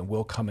have and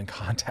will come in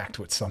contact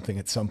with something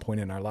at some point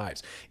in our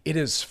lives. It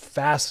is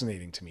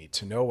fascinating to me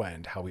to no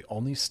end how we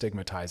only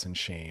stigmatize and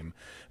shame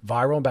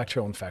viral and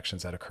bacterial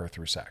infections that occur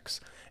through sex.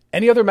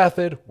 Any other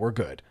method, we're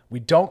good. We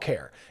don't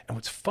care. And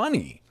what's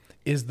funny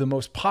is the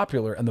most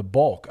popular and the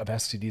bulk of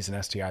STDs and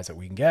STIs that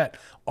we can get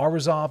are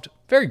resolved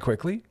very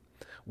quickly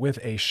with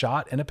a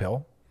shot and a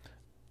pill.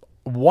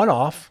 One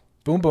off,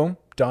 boom, boom,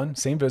 done,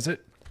 same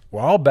visit.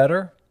 We're all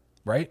better,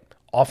 right?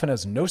 Often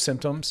has no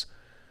symptoms.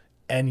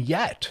 And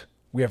yet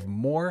we have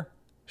more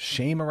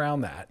shame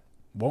around that,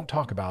 won't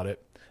talk about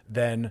it,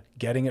 than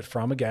getting it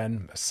from,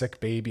 again, a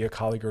sick baby, a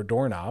colleague, or a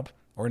doorknob,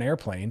 or an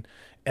airplane.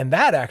 And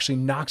that actually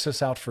knocks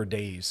us out for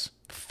days.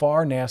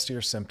 Far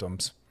nastier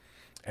symptoms.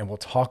 And we'll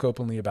talk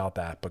openly about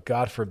that. But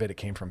God forbid it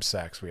came from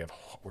sex. We're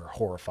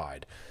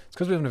horrified. It's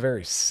because we live in a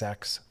very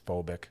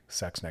sex-phobic,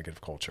 sex-negative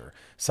culture.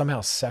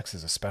 Somehow sex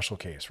is a special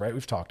case, right?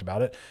 We've talked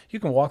about it. You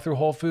can walk through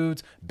Whole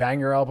Foods, bang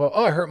your elbow.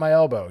 Oh, I hurt my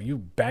elbow. You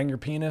bang your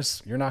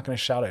penis. You're not going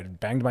to shout, I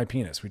banged my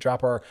penis. We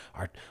drop our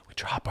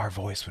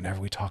voice whenever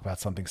we talk about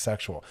something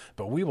sexual,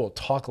 but we will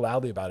talk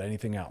loudly about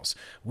anything else.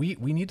 We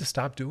need to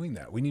stop doing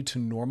that. We need to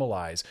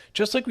normalize,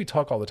 just like we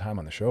talk all the time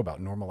on the show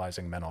about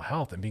normalizing mental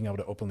health and being able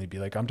to openly be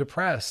like, I'm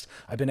depressed.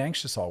 I've been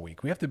anxious all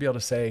week. We have to be able to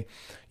say,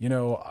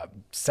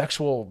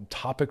 sexual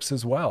topics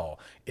as well.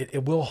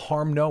 It will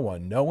harm no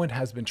one. No one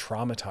has been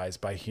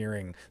traumatized by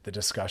hearing the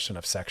discussion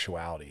of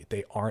sexuality.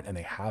 They aren't and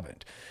they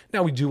haven't.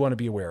 Now, we do want to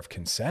be aware of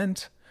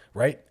consent,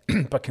 right?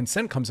 But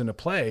consent comes into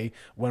play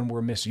when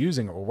we're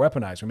misusing or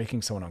weaponized, we're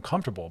making someone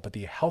uncomfortable. But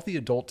the healthy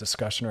adult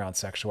discussion around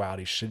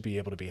sexuality should be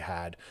able to be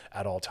had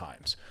at all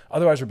times.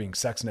 Otherwise, we're being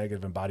sex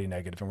negative and body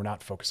negative, and we're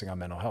not focusing on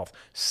mental health.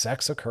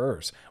 Sex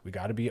occurs. We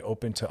got to be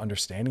open to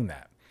understanding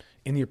that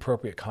in the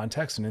appropriate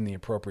context and in the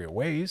appropriate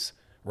ways,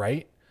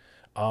 right?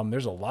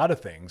 There's a lot of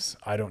things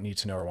I don't need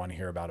to know or want to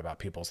hear about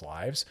people's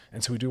lives.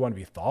 And so we do want to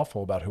be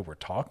thoughtful about who we're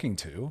talking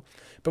to,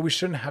 but we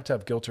shouldn't have to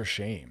have guilt or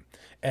shame.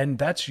 And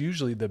that's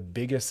usually the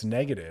biggest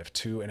negative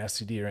to an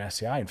STD or an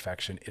STI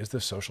infection is the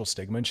social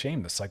stigma and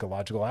shame, the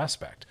psychological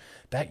aspect.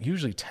 That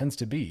usually tends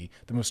to be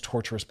the most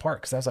torturous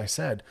part. Because as I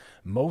said,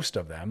 most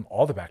of them,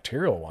 all the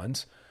bacterial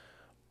ones,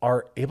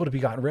 are able to be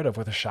gotten rid of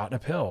with a shot and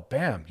a pill.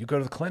 Bam, you go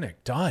to the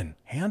clinic, done,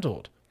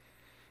 handled.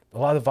 A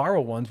lot of the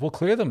viral ones will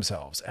clear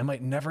themselves and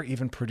might never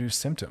even produce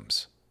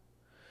symptoms.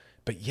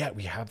 But yet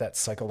we have that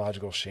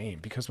psychological shame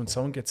because when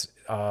someone gets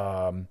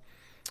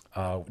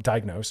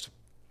diagnosed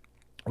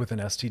with an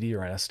STD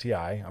or an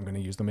STI, I'm going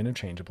to use them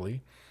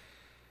interchangeably,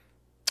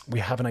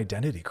 we have an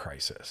identity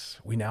crisis.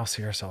 We now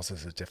see ourselves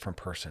as a different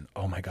person.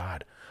 Oh my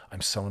God,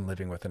 I'm someone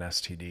living with an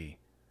STD.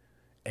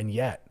 And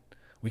yet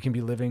we can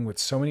be living with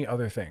so many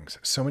other things.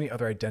 So many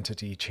other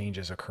identity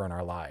changes occur in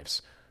our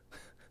lives.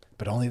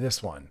 But only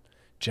this one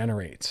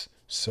generates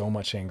so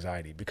much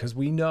anxiety because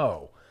we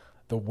know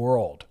the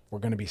world we're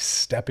going to be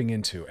stepping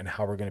into and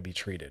how we're going to be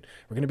treated.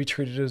 We're going to be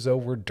treated as though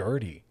we're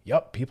dirty.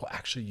 Yep, people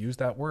actually use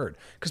that word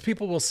because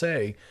people will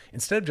say,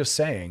 instead of just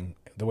saying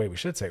the way we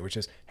should say, which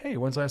is, hey,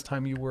 when's the last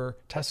time you were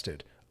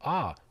tested?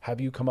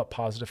 Have you come up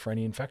positive for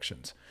any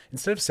infections?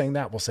 Instead of saying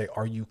that, we'll say,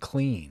 are you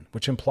clean?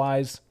 Which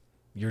implies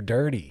you're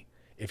dirty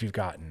if you've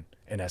gotten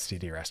an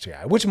STD or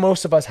STI, which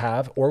most of us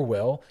have or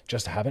will,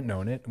 just haven't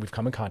known it. We've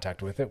come in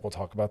contact with it. We'll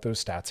talk about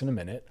those stats in a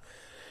minute.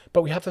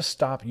 But we have to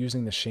stop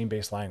using the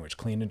shame-based language,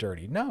 clean and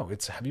dirty. No,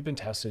 it's, have you been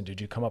tested? Did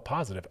you come up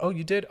positive? Oh,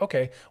 you did?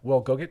 Okay, well,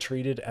 go get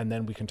treated and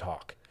then we can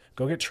talk.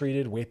 Go get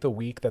treated, wait the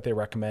week that they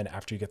recommend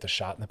after you get the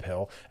shot and the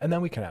pill, and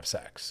then we can have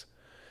sex.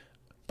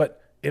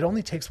 But it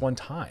only takes one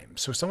time.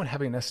 So someone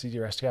having an STD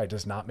or STI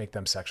does not make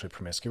them sexually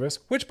promiscuous,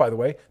 which, by the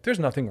way, there's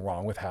nothing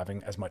wrong with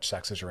having as much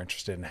sex as you're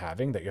interested in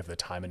having, that you have the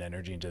time and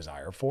energy and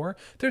desire for.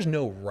 There's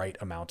no right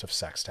amount of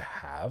sex to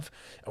have.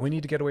 And we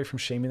need to get away from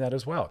shaming that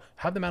as well.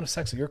 Have the amount of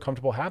sex that you're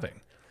comfortable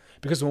having.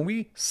 Because when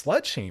we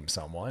slut shame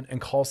someone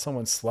and call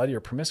someone slutty or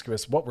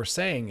promiscuous, what we're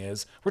saying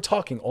is we're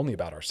talking only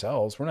about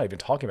ourselves. We're not even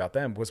talking about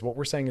them. Because what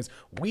we're saying is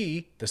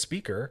we, the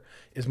speaker,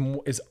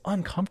 is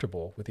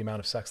uncomfortable with the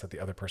amount of sex that the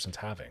other person's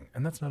having.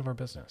 And that's none of our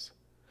business.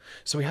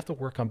 So we have to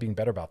work on being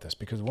better about this,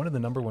 because one of the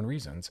number one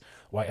reasons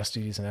why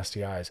STDs and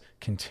STIs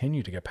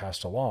continue to get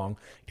passed along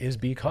is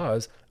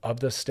because of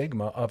the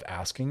stigma of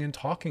asking and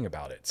talking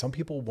about it. Some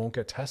people won't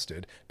get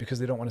tested because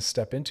they don't want to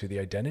step into the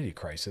identity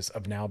crisis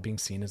of now being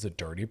seen as a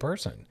dirty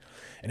person.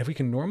 And if we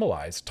can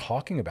normalize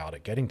talking about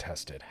it, getting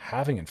tested,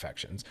 having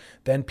infections,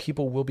 then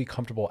people will be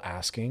comfortable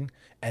asking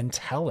and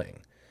telling,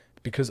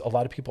 because a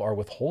lot of people are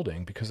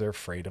withholding because they're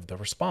afraid of the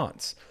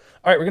response.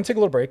 All right, we're going to take a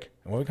little break.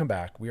 And when we come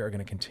back, we are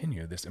going to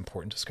continue this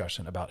important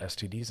discussion about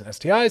STDs and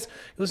STIs.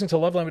 You're listening to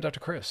Loveline with Dr.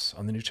 Chris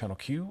on the new channel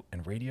Q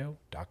and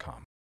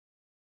radio.com.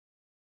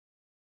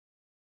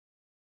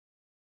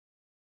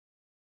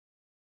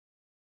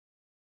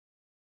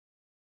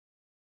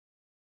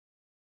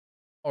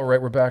 All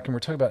right, we're back and we're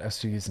talking about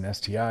STDs and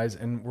STIs.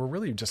 And we're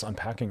really just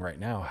unpacking right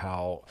now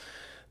how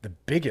the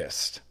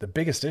biggest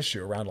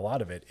issue around a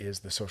lot of it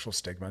is the social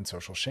stigma and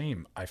social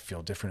shame. I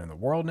feel different in the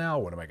world now.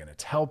 What am I going to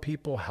tell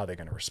people? How are they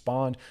going to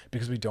respond?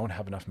 Because we don't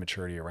have enough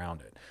maturity around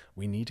it.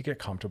 We need to get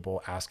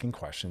comfortable asking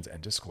questions and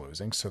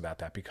disclosing so that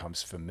that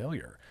becomes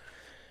familiar.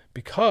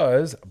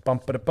 Because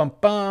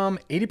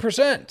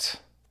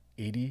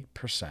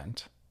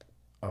 80%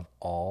 of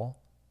all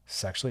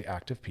sexually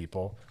active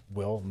people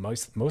will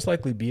most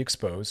likely be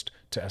exposed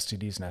to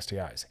STDs and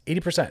STIs.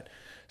 80%.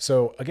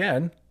 So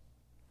again,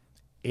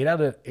 8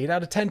 out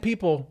of 10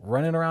 people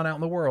running around out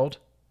in the world,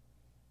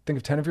 think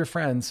of 10 of your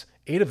friends,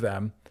 8 of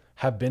them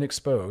have been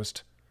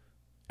exposed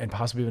and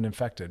possibly been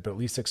infected, but at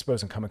least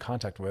exposed and come in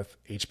contact with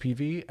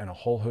HPV and a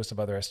whole host of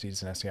other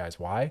STDs and STIs.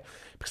 Why?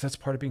 Because that's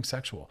part of being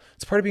sexual.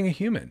 It's part of being a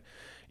human.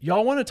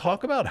 Y'all want to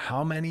talk about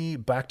how many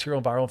bacterial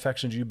and viral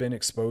infections you've been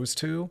exposed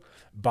to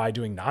by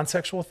doing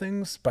non-sexual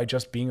things, by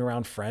just being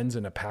around friends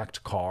in a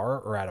packed car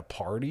or at a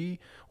party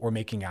or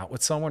making out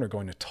with someone or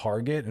going to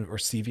Target or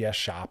CVS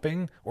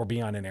shopping or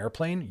being on an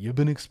airplane? You've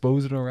been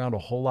exposed to around a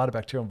whole lot of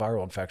bacterial and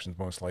viral infections,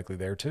 most likely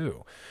there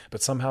too.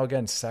 But somehow,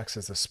 again, sex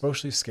is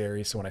especially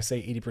scary. So when I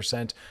say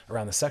 80%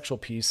 around the sexual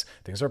piece,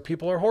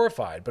 people are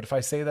horrified. But if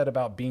I say that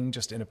about being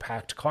just in a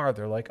packed car,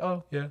 they're like,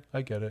 oh yeah,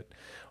 I get it.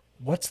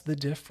 What's the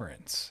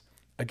difference?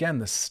 Again,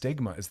 the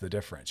stigma is the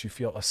difference. You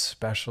feel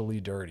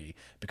especially dirty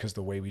because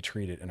the way we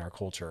treat it in our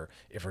culture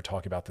if we're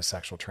talking about the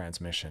sexual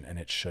transmission, and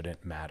it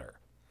shouldn't matter.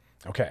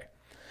 Okay,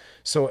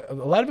 so a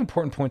lot of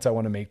important points I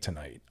want to make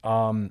tonight.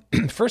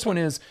 First one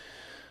is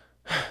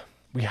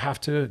we have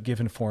to give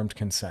informed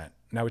consent.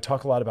 Now, we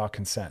talk a lot about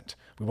consent.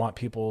 We want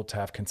people to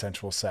have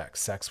consensual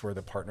sex where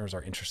the partners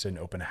are interested and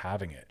open to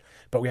having it.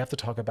 But we have to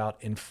talk about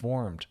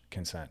informed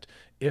consent.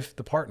 If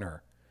the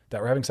partner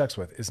that we're having sex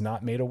with is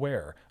not made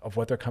aware of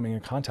what they're coming in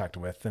contact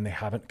with, then they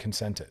haven't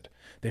consented.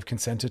 They've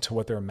consented to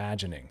what they're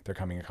imagining they're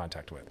coming in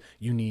contact with.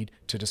 You need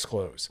to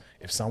disclose.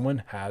 If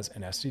someone has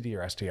an STD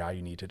or STI,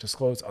 you need to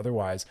disclose.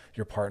 Otherwise,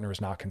 your partner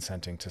is not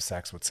consenting to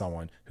sex with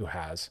someone who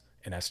has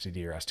an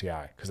STD or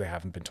STI because they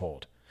haven't been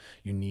told.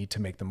 You need to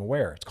make them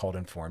aware. It's called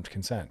informed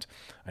consent.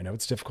 I know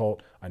it's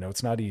difficult. I know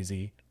it's not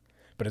easy,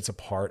 but it's a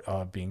part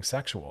of being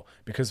sexual,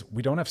 because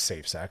we don't have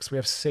safe sex. We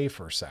have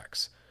safer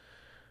sex.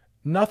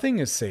 Nothing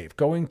is safe.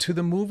 Going to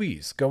the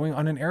movies, going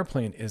on an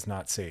airplane is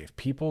not safe.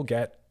 People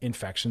get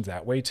infections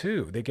that way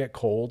too. They get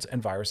colds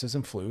and viruses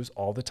and flus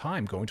all the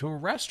time going to a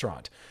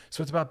restaurant.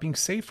 So it's about being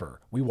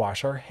safer. We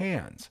wash our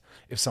hands.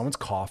 If someone's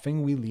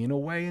coughing, we lean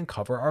away and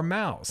cover our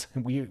mouths.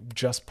 And we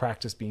just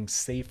practice being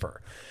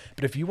safer.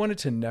 But if you wanted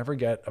to never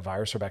get a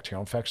virus or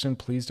bacterial infection,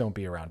 please don't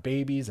be around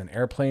babies and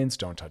airplanes.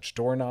 Don't touch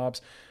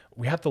doorknobs.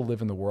 We have to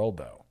live in the world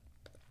though.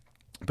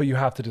 But you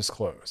have to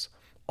disclose.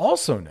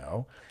 Also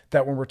know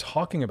that when we're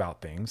talking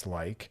about things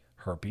like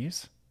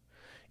herpes,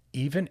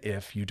 even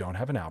if you don't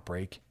have an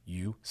outbreak,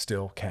 you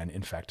still can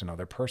infect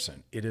another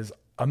person. It is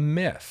a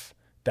myth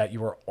that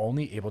you are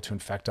only able to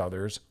infect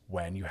others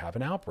when you have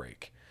an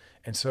outbreak.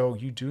 And so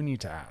you do need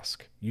to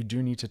ask. You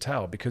do need to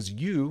tell, because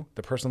you,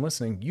 the person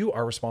listening, you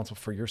are responsible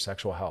for your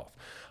sexual health.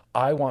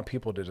 I want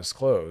people to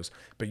disclose,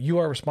 but you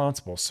are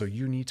responsible, so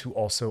you need to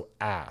also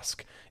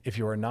ask. If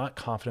you are not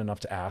confident enough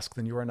to ask,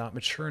 then you are not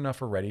mature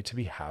enough or ready to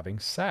be having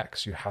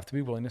sex. You have to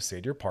be willing to say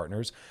to your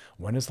partners,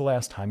 when is the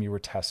last time you were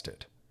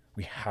tested?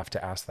 We have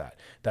to ask that.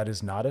 That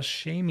is not us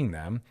shaming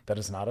them. That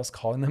is not us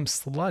calling them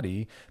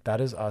slutty. That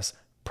is us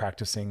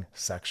practicing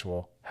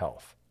sexual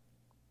health.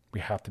 We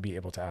have to be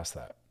able to ask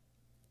that.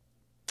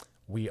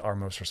 We are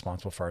most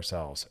responsible for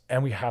ourselves,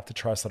 and we have to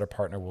trust that our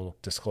partner will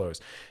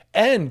disclose.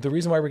 And the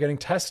reason why we're getting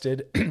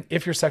tested,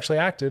 if you're sexually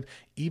active,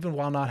 even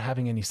while not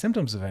having any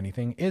symptoms of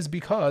anything, is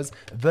because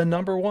the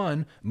number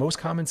one most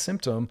common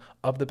symptom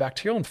of the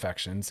bacterial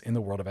infections in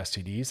the world of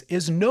STDs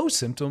is no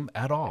symptom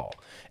at all.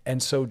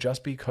 And so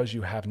just because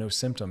you have no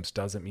symptoms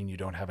doesn't mean you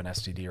don't have an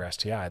STD or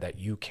STI that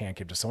you can't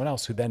give to someone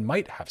else who then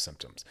might have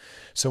symptoms.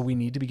 So we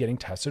need to be getting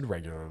tested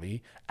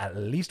regularly, at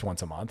least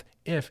once a month,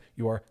 if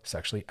you are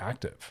sexually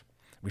active.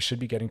 We should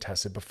be getting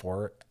tested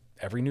before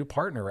every new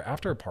partner or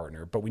after a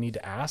partner, but we need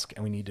to ask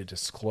and we need to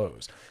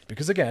disclose.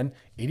 Because again,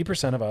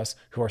 80% of us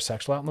who are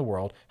sexual out in the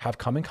world have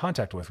come in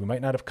contact with, we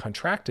might not have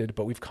contracted,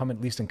 but we've come at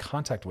least in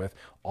contact with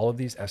all of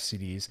these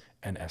STDs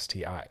and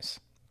STIs.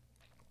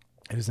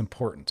 It is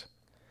important.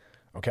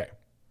 Okay,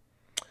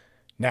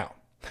 Now,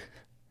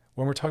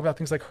 when we're talking about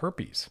things like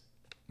herpes,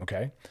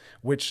 okay,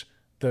 which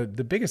the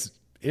biggest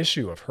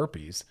issue of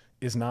herpes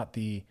is not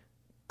the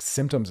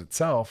symptoms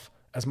itself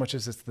as much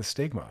as it's the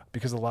stigma,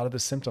 because a lot of the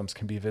symptoms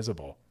can be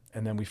visible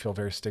and then we feel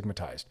very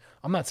stigmatized.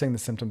 I'm not saying the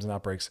symptoms and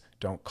outbreaks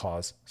don't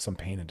cause some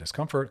pain and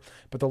discomfort,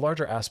 but the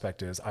larger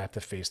aspect is I have to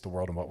face the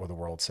world and what will the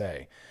world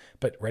say.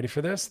 But ready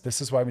for this?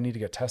 This is why we need to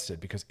get tested,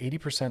 because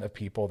 80% of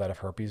people that have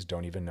herpes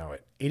don't even know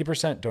it.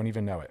 80% don't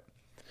even know it.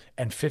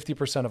 And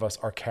 50% of us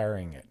are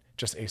carrying it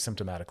just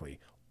asymptomatically.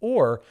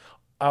 Or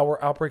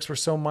our outbreaks were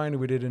so minor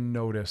we didn't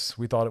notice.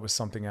 We thought it was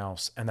something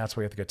else, and that's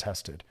why we have to get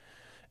tested.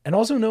 And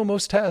also know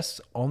most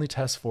tests only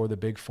test for the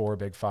big 4,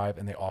 big 5,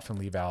 and they often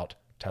leave out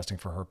testing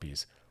for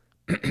herpes.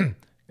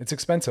 It's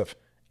expensive.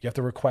 You have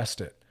to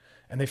request it.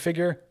 And they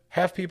figure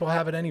half people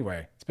have it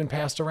anyway. It's been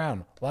passed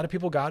around. A lot of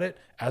people got it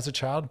as a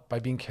child by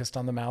being kissed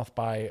on the mouth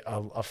by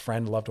a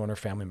friend, loved one, or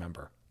family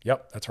member.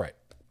 Yep, that's right.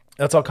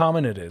 That's how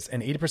common it is.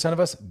 And 80%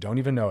 of us don't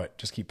even know it.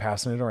 Just keep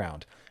passing it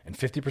around. And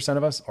 50%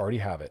 of us already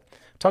have it.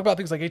 Talk about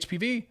things like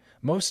HPV.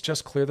 Most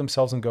just clear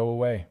themselves and go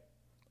away.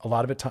 A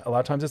lot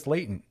of times it's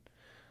latent.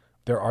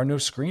 There are no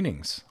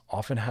screenings.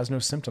 Often has no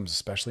symptoms,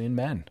 especially in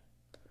men.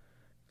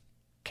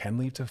 Can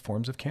lead to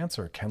forms of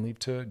cancer, can lead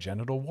to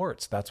genital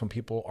warts. That's when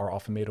people are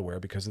often made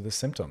aware because of the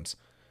symptoms,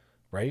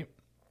 right?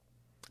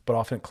 But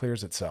often it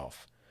clears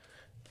itself.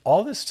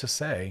 All this to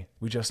say,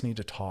 we just need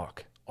to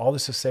talk. All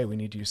this to say, we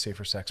need to use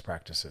safer sex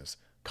practices.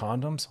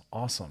 Condoms,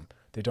 awesome.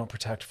 They don't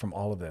protect from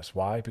all of this.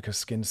 Why? Because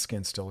skin to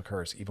skin still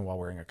occurs even while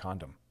wearing a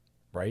condom,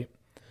 right?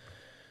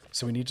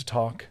 So we need to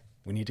talk.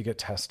 We need to get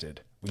tested.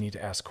 We need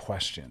to ask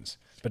questions.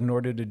 But in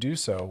order to do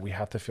so, we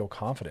have to feel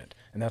confident.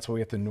 And that's why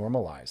we have to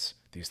normalize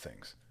these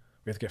things.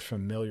 We have to get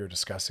familiar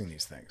discussing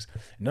these things.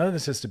 None of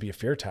this is to be a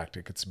fear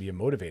tactic. It's to be a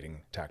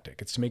motivating tactic.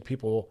 It's to make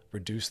people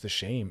reduce the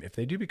shame if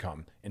they do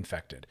become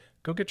infected.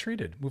 Go get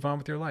treated. Move on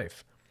with your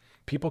life.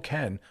 People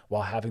can,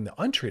 while having the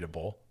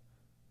untreatable,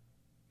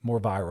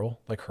 more viral,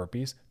 like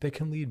herpes, they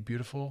can lead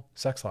beautiful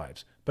sex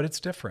lives. But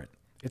it's different.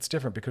 It's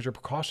different because your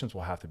precautions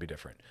will have to be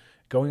different.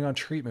 Going on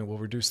treatment will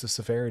reduce the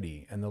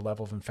severity and the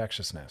level of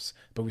infectiousness,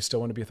 but we still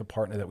want to be with a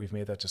partner that we've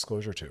made that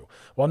disclosure to,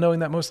 while knowing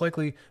that most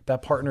likely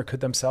that partner could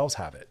themselves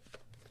have it.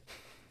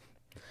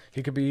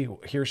 He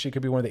or she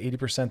could be one of the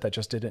 80% that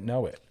just didn't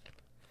know it.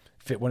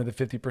 Fit one of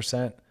the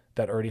 50%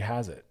 that already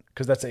has it.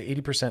 Because that's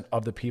 80%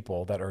 of the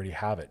people that already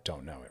have it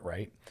don't know it,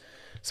 right?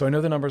 So I know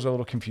the numbers are a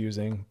little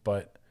confusing,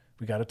 but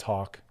we got to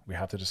talk. We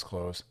have to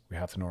disclose. We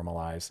have to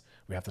normalize.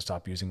 We have to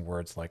stop using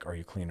words like, are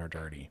you clean or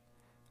dirty,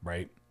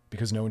 right?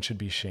 Because no one should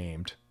be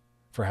shamed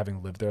for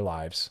having lived their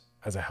lives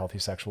as a healthy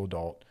sexual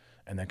adult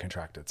and then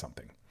contracted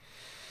something.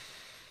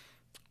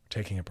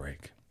 Taking a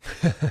break.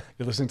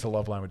 You're listening to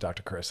Loveline with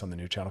Dr. Chris on the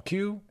new channel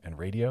Q and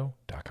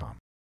radio.com.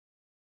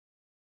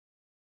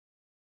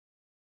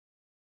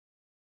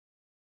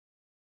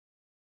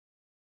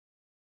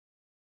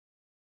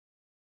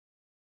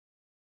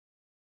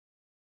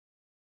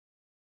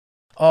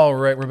 All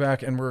right, we're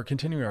back and we're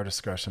continuing our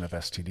discussion of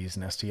STDs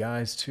and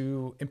STIs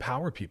to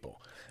empower people.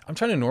 I'm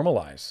trying to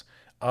normalize.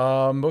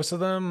 Most of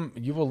them,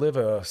 you will live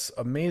a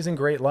amazing,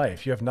 great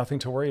life. You have nothing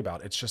to worry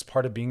about. It's just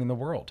part of being in the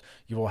world.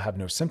 You will have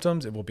no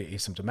symptoms. It will be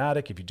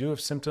asymptomatic. If you do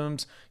have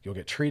symptoms, you'll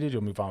get treated.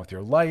 You'll move on with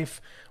your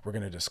life. We're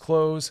going to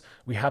disclose.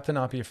 We have to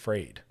not be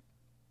afraid.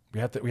 We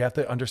have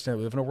to understand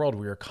we live in a world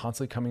where we are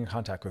constantly coming in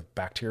contact with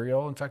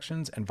bacterial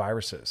infections and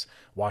viruses.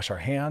 Wash our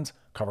hands,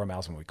 cover our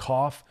mouths when we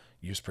cough,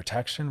 use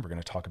protection. We're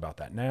going to talk about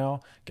that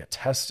now. Get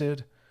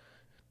tested.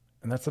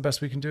 And that's the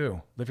best we can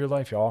do. Live your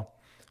life, y'all.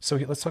 So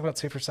let's talk about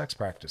safer sex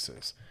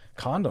practices.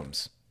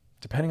 Condoms,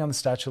 depending on the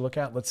stats you look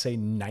at, let's say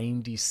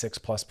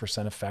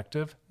 96+%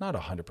 effective, not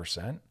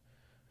 100%.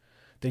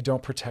 They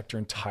don't protect your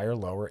entire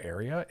lower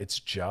area. It's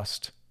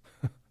just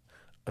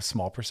a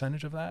small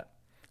percentage of that.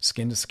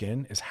 Skin to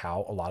skin is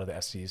how a lot of the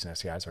STDs and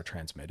STIs are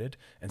transmitted,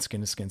 and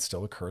skin to skin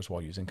still occurs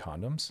while using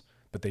condoms,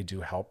 but they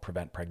do help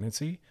prevent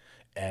pregnancy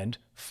and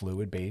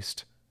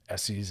fluid-based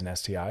STDs and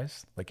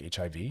STIs like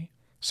HIV.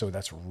 So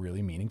that's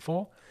really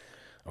meaningful.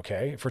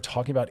 Okay, if we're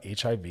talking about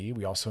HIV,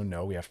 we also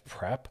know we have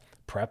PrEP.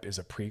 PrEP is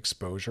a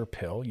pre-exposure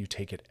pill. You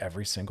take it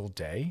every single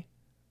day,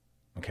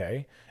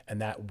 okay?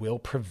 And that will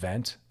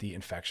prevent the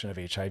infection of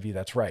HIV.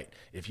 That's right.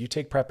 If you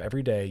take PrEP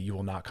every day, you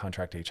will not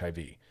contract HIV.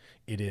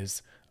 It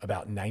is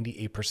about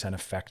 98%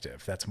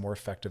 effective. That's more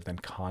effective than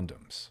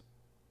condoms,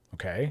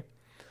 okay?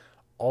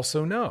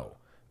 Also know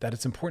that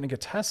it's important to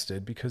get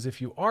tested because if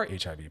you are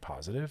HIV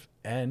positive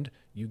and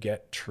you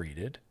get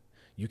treated,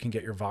 you can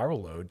get your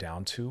viral load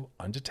down to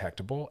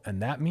undetectable,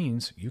 and that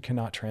means you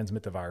cannot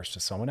transmit the virus to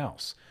someone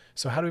else.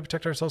 So how do we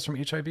protect ourselves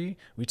from HIV?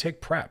 We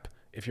take PrEP.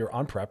 If you're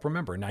on PrEP,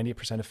 remember,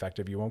 98%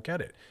 effective, you won't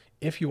get it.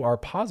 If you are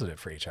positive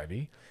for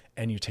HIV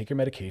and you take your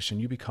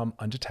medication, you become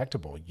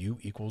undetectable. U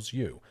equals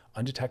U.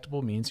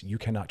 Undetectable means you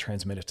cannot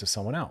transmit it to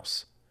someone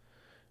else.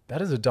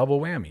 That is a double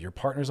whammy. Your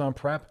partner's on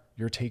PrEP,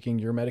 you're taking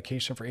your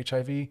medication for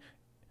HIV,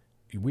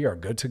 we are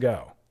good to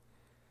go.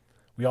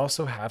 We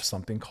also have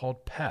something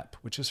called PEP,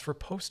 which is for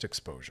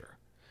post-exposure.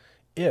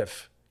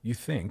 If you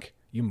think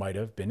you might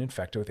have been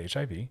infected with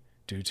HIV,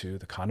 due to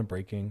the condom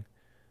breaking,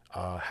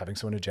 having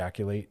someone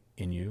ejaculate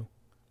in you,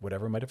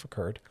 whatever might have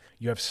occurred,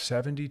 you have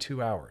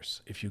 72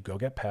 hours. If you go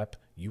get PrEP,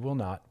 you will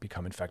not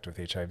become infected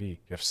with HIV. You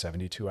have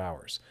 72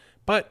 hours.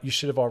 But you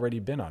should have already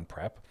been on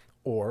PrEP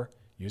or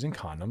using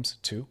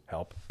condoms to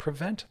help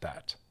prevent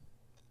that.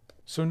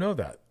 So know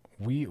that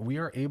we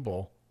are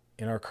able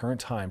in our current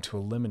time to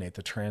eliminate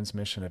the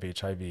transmission of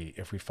HIV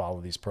if we follow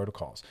these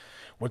protocols.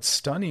 What's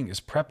stunning is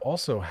PrEP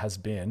also has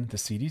been, the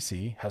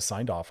CDC has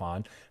signed off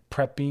on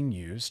PrEP being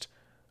used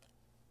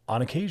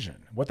on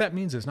occasion. What that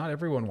means is not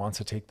everyone wants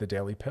to take the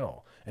daily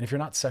pill. And if you're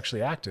not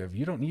sexually active,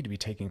 you don't need to be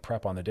taking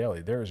PrEP on the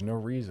daily. There is no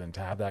reason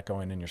to have that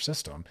going in your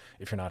system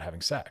if you're not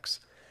having sex.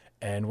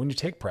 And when you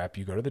take PrEP,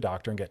 you go to the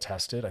doctor and get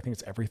tested. I think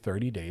it's every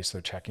 30 days. So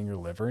they're checking your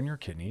liver and your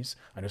kidneys.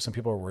 I know some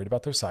people are worried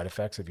about those side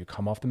effects. If you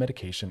come off the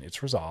medication,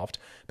 it's resolved.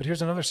 But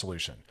here's another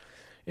solution.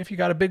 If you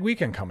got a big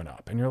weekend coming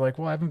up and you're like,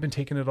 well, I haven't been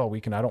taking it all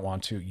week and I don't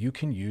want to, you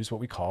can use what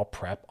we call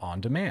PrEP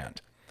on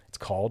demand. It's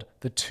called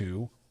the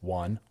 2-1-1.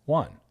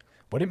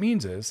 What it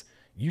means is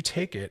you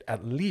take it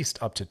at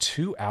least up to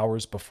 2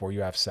 hours before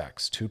you have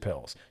sex, 2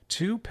 pills.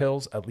 2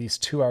 pills at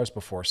least 2 hours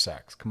before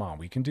sex. Come on,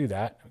 we can do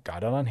that.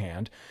 Got it on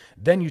hand.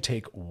 Then you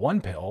take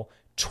 1 pill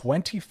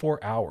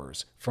 24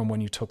 hours from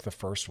when you took the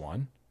first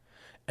one.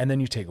 And then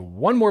you take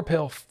 1 more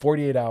pill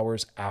 48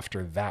 hours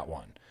after that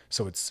one.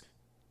 So it's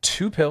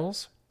 2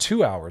 pills,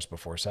 2 hours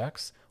before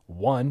sex,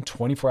 1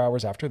 24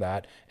 hours after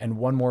that, and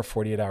 1 more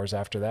 48 hours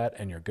after that,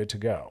 and you're good to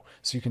go.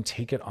 So you can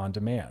take it on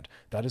demand.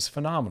 That is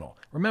phenomenal.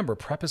 Remember,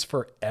 PrEP is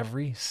for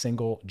every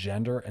single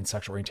gender and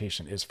sexual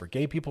orientation. It is for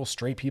gay people,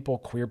 straight people,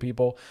 queer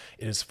people.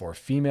 It is for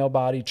female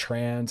body,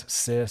 trans,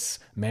 cis,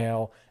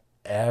 male,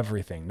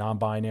 everything,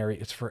 non-binary.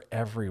 It's for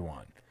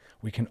everyone.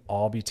 We can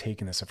all be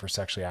taking this if we're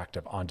sexually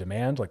active on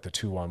demand, like the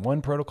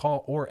 2-1-1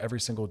 protocol, or every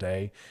single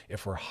day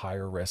if we're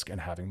higher risk and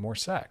having more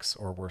sex,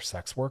 or we're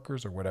sex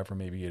workers, or whatever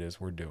maybe it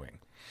is we're doing.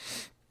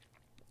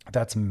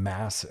 That's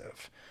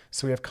massive.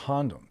 So we have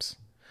condoms.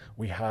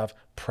 We have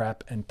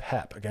PrEP and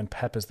PEP. Again,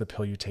 PEP is the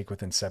pill you take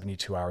within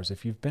 72 hours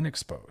if you've been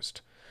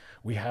exposed.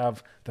 We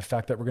have the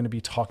fact that we're going to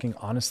be talking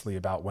honestly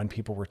about when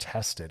people were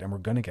tested and we're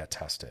going to get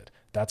tested.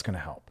 That's going to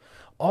help.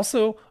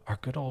 Also, our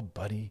good old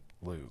buddy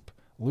lube.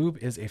 Lube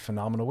is a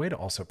phenomenal way to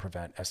also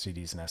prevent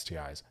STDs and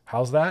STIs.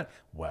 How's that?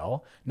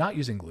 Well, not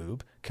using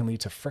lube can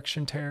lead to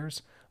friction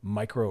tears,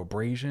 micro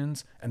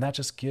abrasions, and that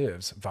just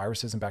gives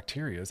viruses and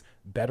bacteria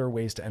better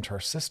ways to enter our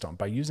system.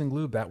 By using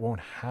lube, that won't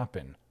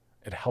happen.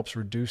 It helps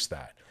reduce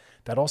that.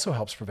 That also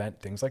helps prevent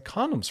things like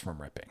condoms from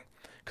ripping.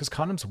 Because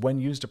condoms, when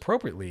used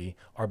appropriately,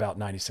 are about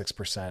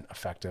 96%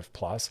 effective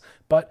plus.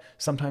 But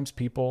sometimes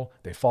people,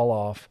 they fall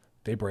off,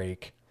 they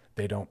break,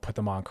 they don't put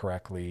them on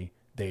correctly,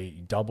 they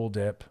double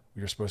dip.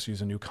 You're supposed to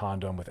use a new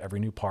condom with every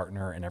new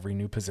partner and every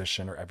new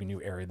position or every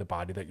new area of the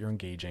body that you're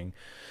engaging.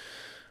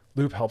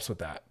 Lube helps with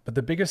that. But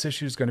the biggest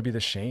issue is going to be the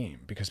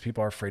shame because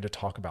people are afraid to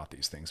talk about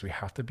these things. We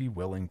have to be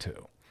willing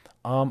to.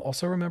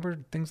 Also remember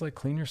things like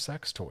clean your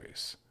sex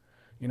toys.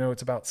 You know,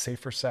 it's about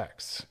safer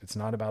sex. It's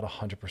not about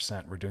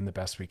 100%. We're doing the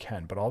best we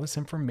can. But all this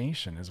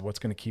information is what's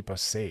going to keep us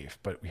safe.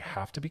 But we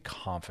have to be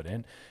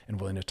confident and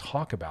willing to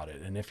talk about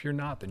it. And if you're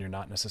not, then you're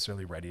not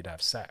necessarily ready to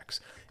have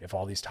sex. If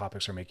all these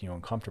topics are making you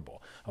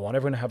uncomfortable. I want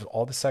everyone to have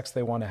all the sex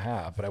they want to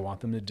have, but I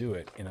want them to do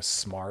it in a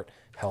smart,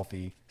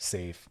 healthy,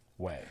 safe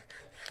way.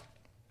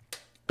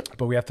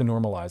 But we have to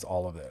normalize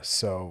all of this.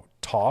 So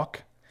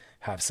talk,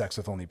 have sex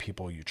with only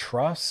people you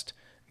trust,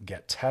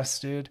 get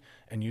tested,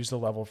 and use the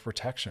level of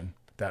protection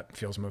that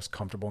feels most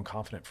comfortable and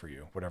confident for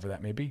you, whatever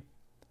that may be.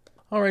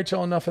 All right,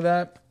 y'all, enough of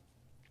that.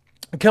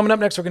 Coming up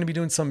next, we're going to be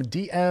doing some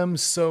DMs.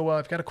 So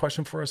if you've got a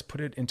question for us,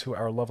 put it into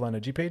our Loveline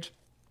IG page.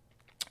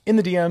 In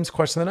the DMs,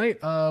 question of the night,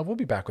 we'll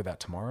be back with that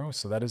tomorrow.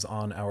 So that is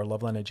on our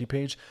Loveline IG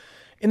page.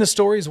 In the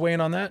stories, weigh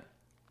in on that.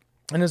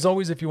 And as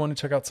always, if you want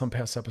to check out some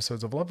past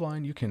episodes of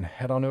Loveline, you can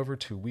head on over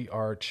to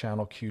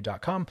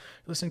wearechannelq.com.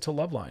 You're listening to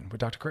Loveline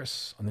with Dr.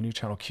 Chris on the new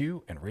channel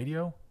Q and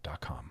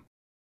radio.com.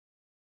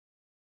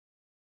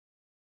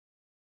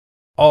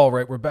 All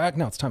right, we're back.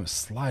 Now it's time to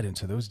slide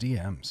into those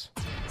DMs.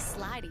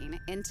 Sliding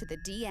into the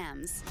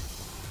DMs.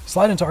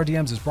 Slide into our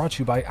DMs is brought to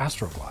you by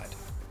Astroglide.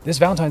 This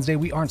Valentine's Day,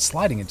 we aren't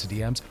sliding into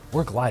DMs,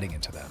 we're gliding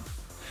into them.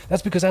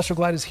 That's because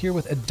Astroglide is here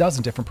with a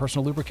dozen different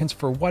personal lubricants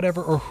for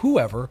whatever or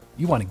whoever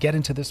you want to get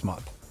into this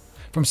month.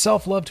 From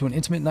self-love to an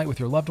intimate night with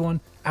your loved one,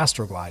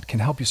 Astroglide can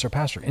help you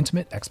surpass your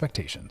intimate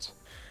expectations.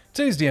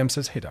 Today's DM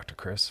says, hey, Dr.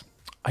 Chris,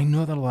 I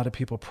know that a lot of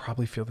people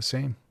probably feel the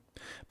same,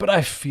 but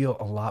I feel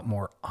a lot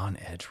more on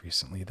edge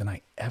recently than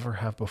I ever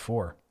have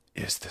before.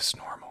 Is this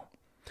normal?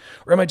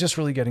 Or am I just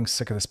really getting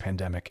sick of this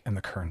pandemic and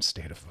the current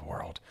state of the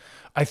world?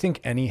 I think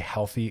any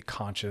healthy,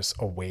 conscious,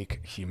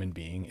 awake human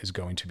being is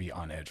going to be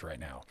on edge right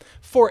now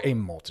for a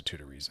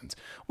multitude of reasons.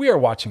 We are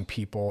watching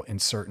people in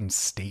certain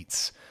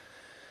states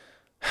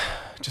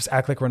just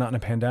act like we're not in a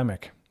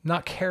pandemic,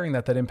 not caring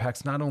that that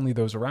impacts not only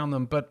those around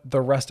them, but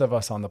the rest of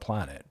us on the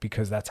planet,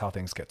 because that's how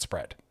things get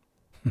spread.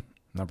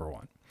 Number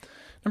one.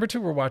 Number two,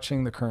 we're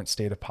watching the current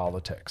state of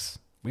politics.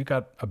 We've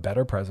got a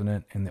better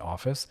president in the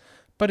office,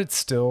 but it's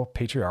still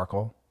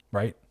patriarchal,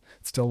 right?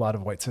 Still a lot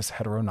of white cis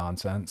hetero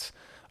nonsense.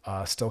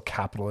 Still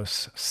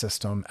capitalist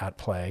system at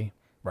play,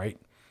 right?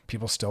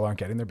 People still aren't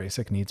getting their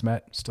basic needs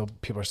met. Still,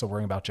 people are still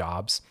worrying about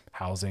jobs,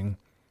 housing,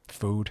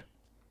 food,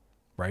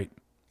 right?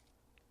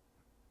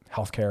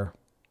 Healthcare.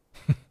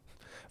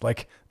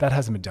 Like that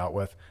hasn't been dealt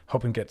with.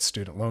 Hoping to get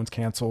student loans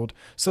canceled.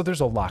 So there's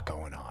a lot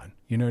going on.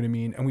 You know what I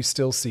mean? And we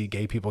still see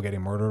gay people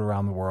getting murdered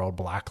around the world,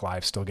 Black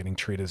lives still getting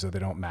treated as though they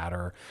don't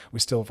matter. We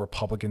still have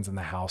Republicans in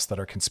the House that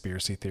are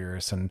conspiracy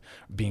theorists and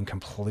being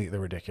completely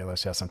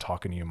ridiculous. Yes, I'm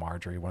talking to you,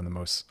 Marjorie, one of the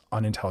most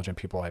unintelligent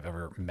people I've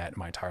ever met in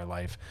my entire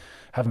life.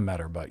 Haven't met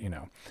her, but you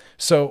know.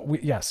 So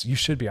yes, you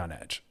should be on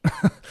edge.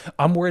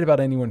 I'm worried about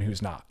anyone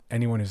who's not.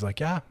 Anyone who's like,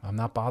 yeah, I'm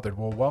not bothered.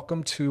 Well,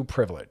 welcome to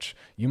privilege.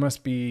 You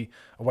must be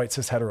a white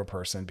cis hetero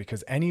person,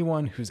 because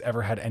anyone who's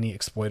ever had any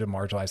exploited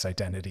marginalized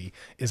identity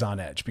is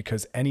on edge,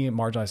 because any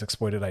marginalized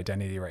exploited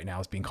identity right now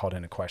is being called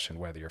into question,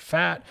 whether you're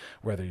fat,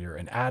 whether you're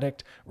an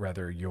addict,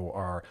 whether you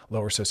are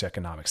lower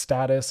socioeconomic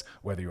status,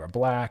 whether you are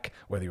Black,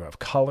 whether you have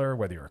color,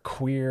 whether you're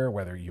queer,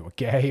 whether you're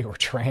gay or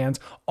trans.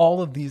 All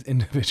of these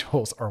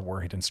individuals are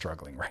worried and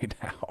struggling right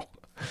now.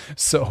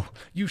 So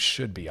you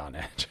should be on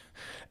edge.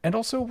 And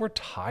also, we're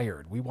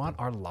tired. We want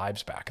our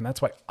lives back. And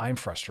that's why I'm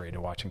frustrated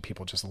watching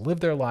people just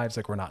live their lives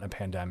like we're not in a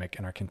pandemic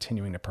and are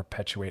continuing to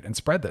perpetuate and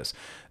spread this.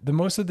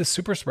 Most of the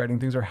super spreading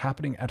things are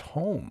happening at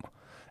home,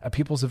 at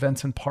people's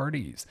events and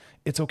parties.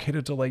 It's okay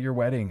to delay your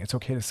wedding. It's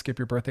okay to skip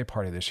your birthday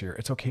party this year.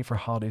 It's okay for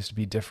holidays to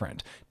be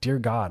different. Dear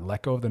God,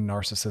 let go of the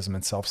narcissism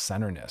and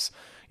self-centeredness.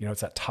 You know,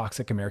 it's that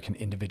toxic American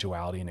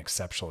individuality and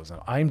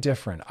exceptionalism. I'm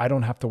different. I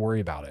don't have to worry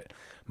about it.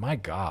 My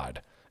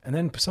God. And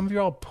then some of you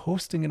are all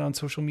posting it on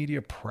social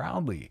media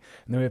proudly.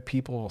 And then we have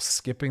people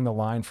skipping the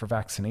line for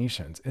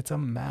vaccinations. It's a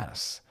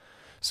mess.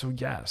 So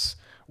yes,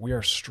 we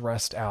are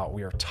stressed out.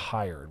 We are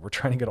tired. We're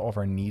trying to get all of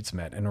our needs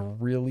met in a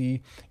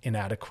really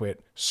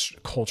inadequate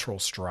cultural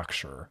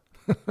structure.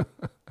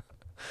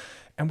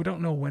 And we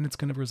don't know when it's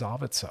going to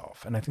resolve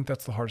itself. And I think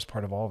that's the hardest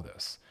part of all of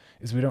this,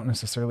 is we don't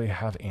necessarily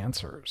have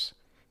answers,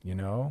 you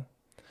know?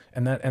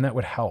 And that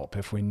would help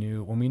if we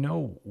knew, when we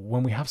know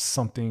when we have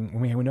something,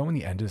 when we know when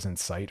the end is in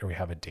sight or we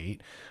have a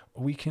date,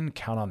 we can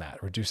count on that.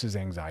 It reduces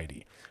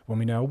anxiety. When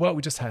we know, well,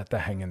 we just have to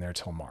hang in there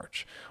till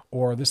March,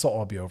 or this will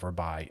all be over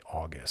by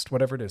August,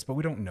 whatever it is, but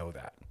we don't know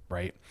that,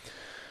 right?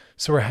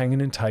 So we're hanging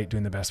in tight,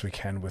 doing the best we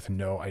can with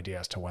no idea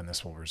as to when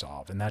this will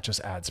resolve. And that just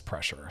adds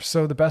pressure.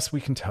 So the best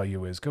we can tell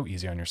you is go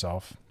easy on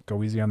yourself,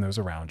 go easy on those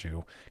around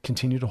you,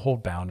 continue to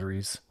hold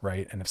boundaries,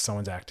 right? And if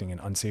someone's acting in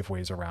unsafe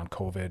ways around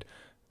COVID,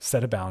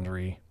 set a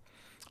boundary.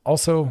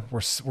 Also,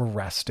 we're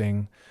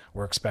resting.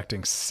 We're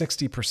expecting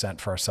 60%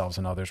 for ourselves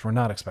and others. We're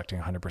not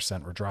expecting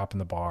 100%. We're dropping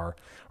the bar.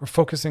 We're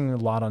focusing a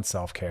lot on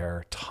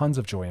self-care, tons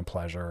of joy and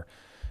pleasure,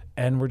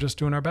 and we're just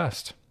doing our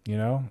best, you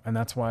know? And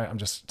that's why I'm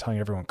just telling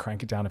everyone,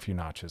 crank it down a few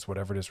notches,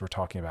 whatever it is we're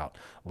talking about.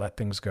 Let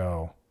things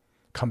go.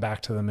 Come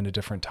back to them in a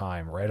different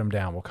time. Write them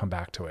down. We'll come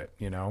back to it,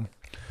 you know?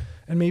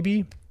 And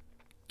maybe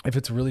if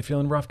it's really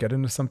feeling rough, get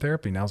into some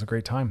therapy. Now's a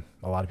great time.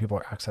 A lot of people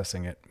are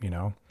accessing it, you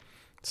know?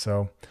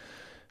 So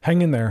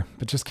hang in there,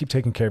 but just keep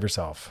taking care of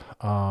yourself.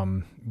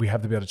 We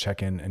have to be able to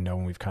check in and know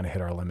when we've kind of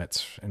hit our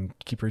limits, and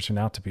keep reaching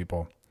out to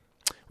people.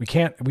 We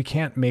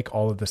can't make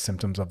all of the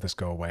symptoms of this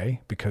go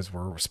away because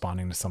we're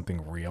responding to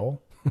something real.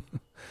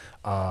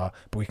 But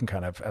we can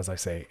kind of, as I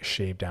say,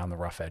 shave down the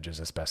rough edges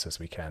as best as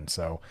we can.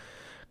 So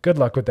good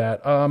luck with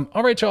that.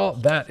 All right, y'all,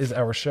 that is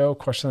our show.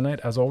 Question of the night,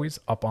 as always,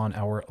 up on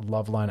our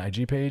Loveline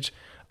IG page.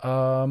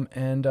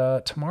 And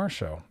tomorrow's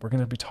show, we're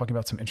going to be talking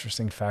about some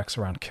interesting facts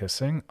around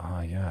kissing.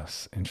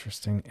 Yes,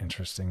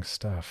 interesting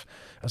stuff,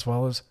 as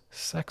well as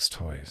sex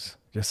toys.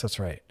 Yes, that's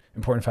right.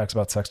 Important facts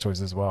about sex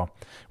toys as well.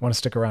 Want to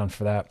stick around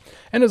for that.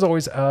 And as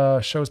always,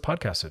 show is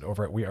podcasted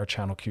over at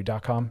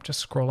wearechannelq.com. Just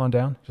scroll on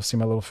down. You'll see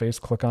my little face.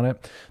 Click on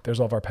it.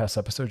 There's all of our past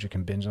episodes. You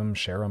can binge them,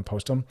 share them,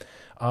 post them.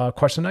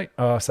 Question night.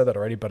 Said that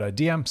already, but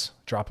DMs.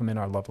 Drop them in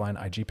our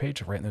Loveline IG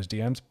page. Right in those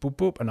DMs. Boop,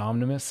 boop.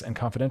 Anonymous and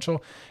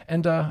confidential.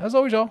 And as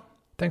always, y'all,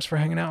 thanks for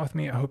hanging out with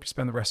me. I hope you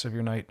spend the rest of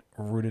your night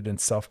rooted in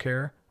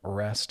self-care,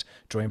 rest,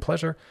 joy, and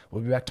pleasure.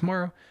 We'll be back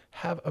tomorrow.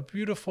 Have a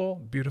beautiful,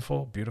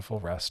 beautiful, beautiful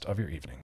rest of your evening.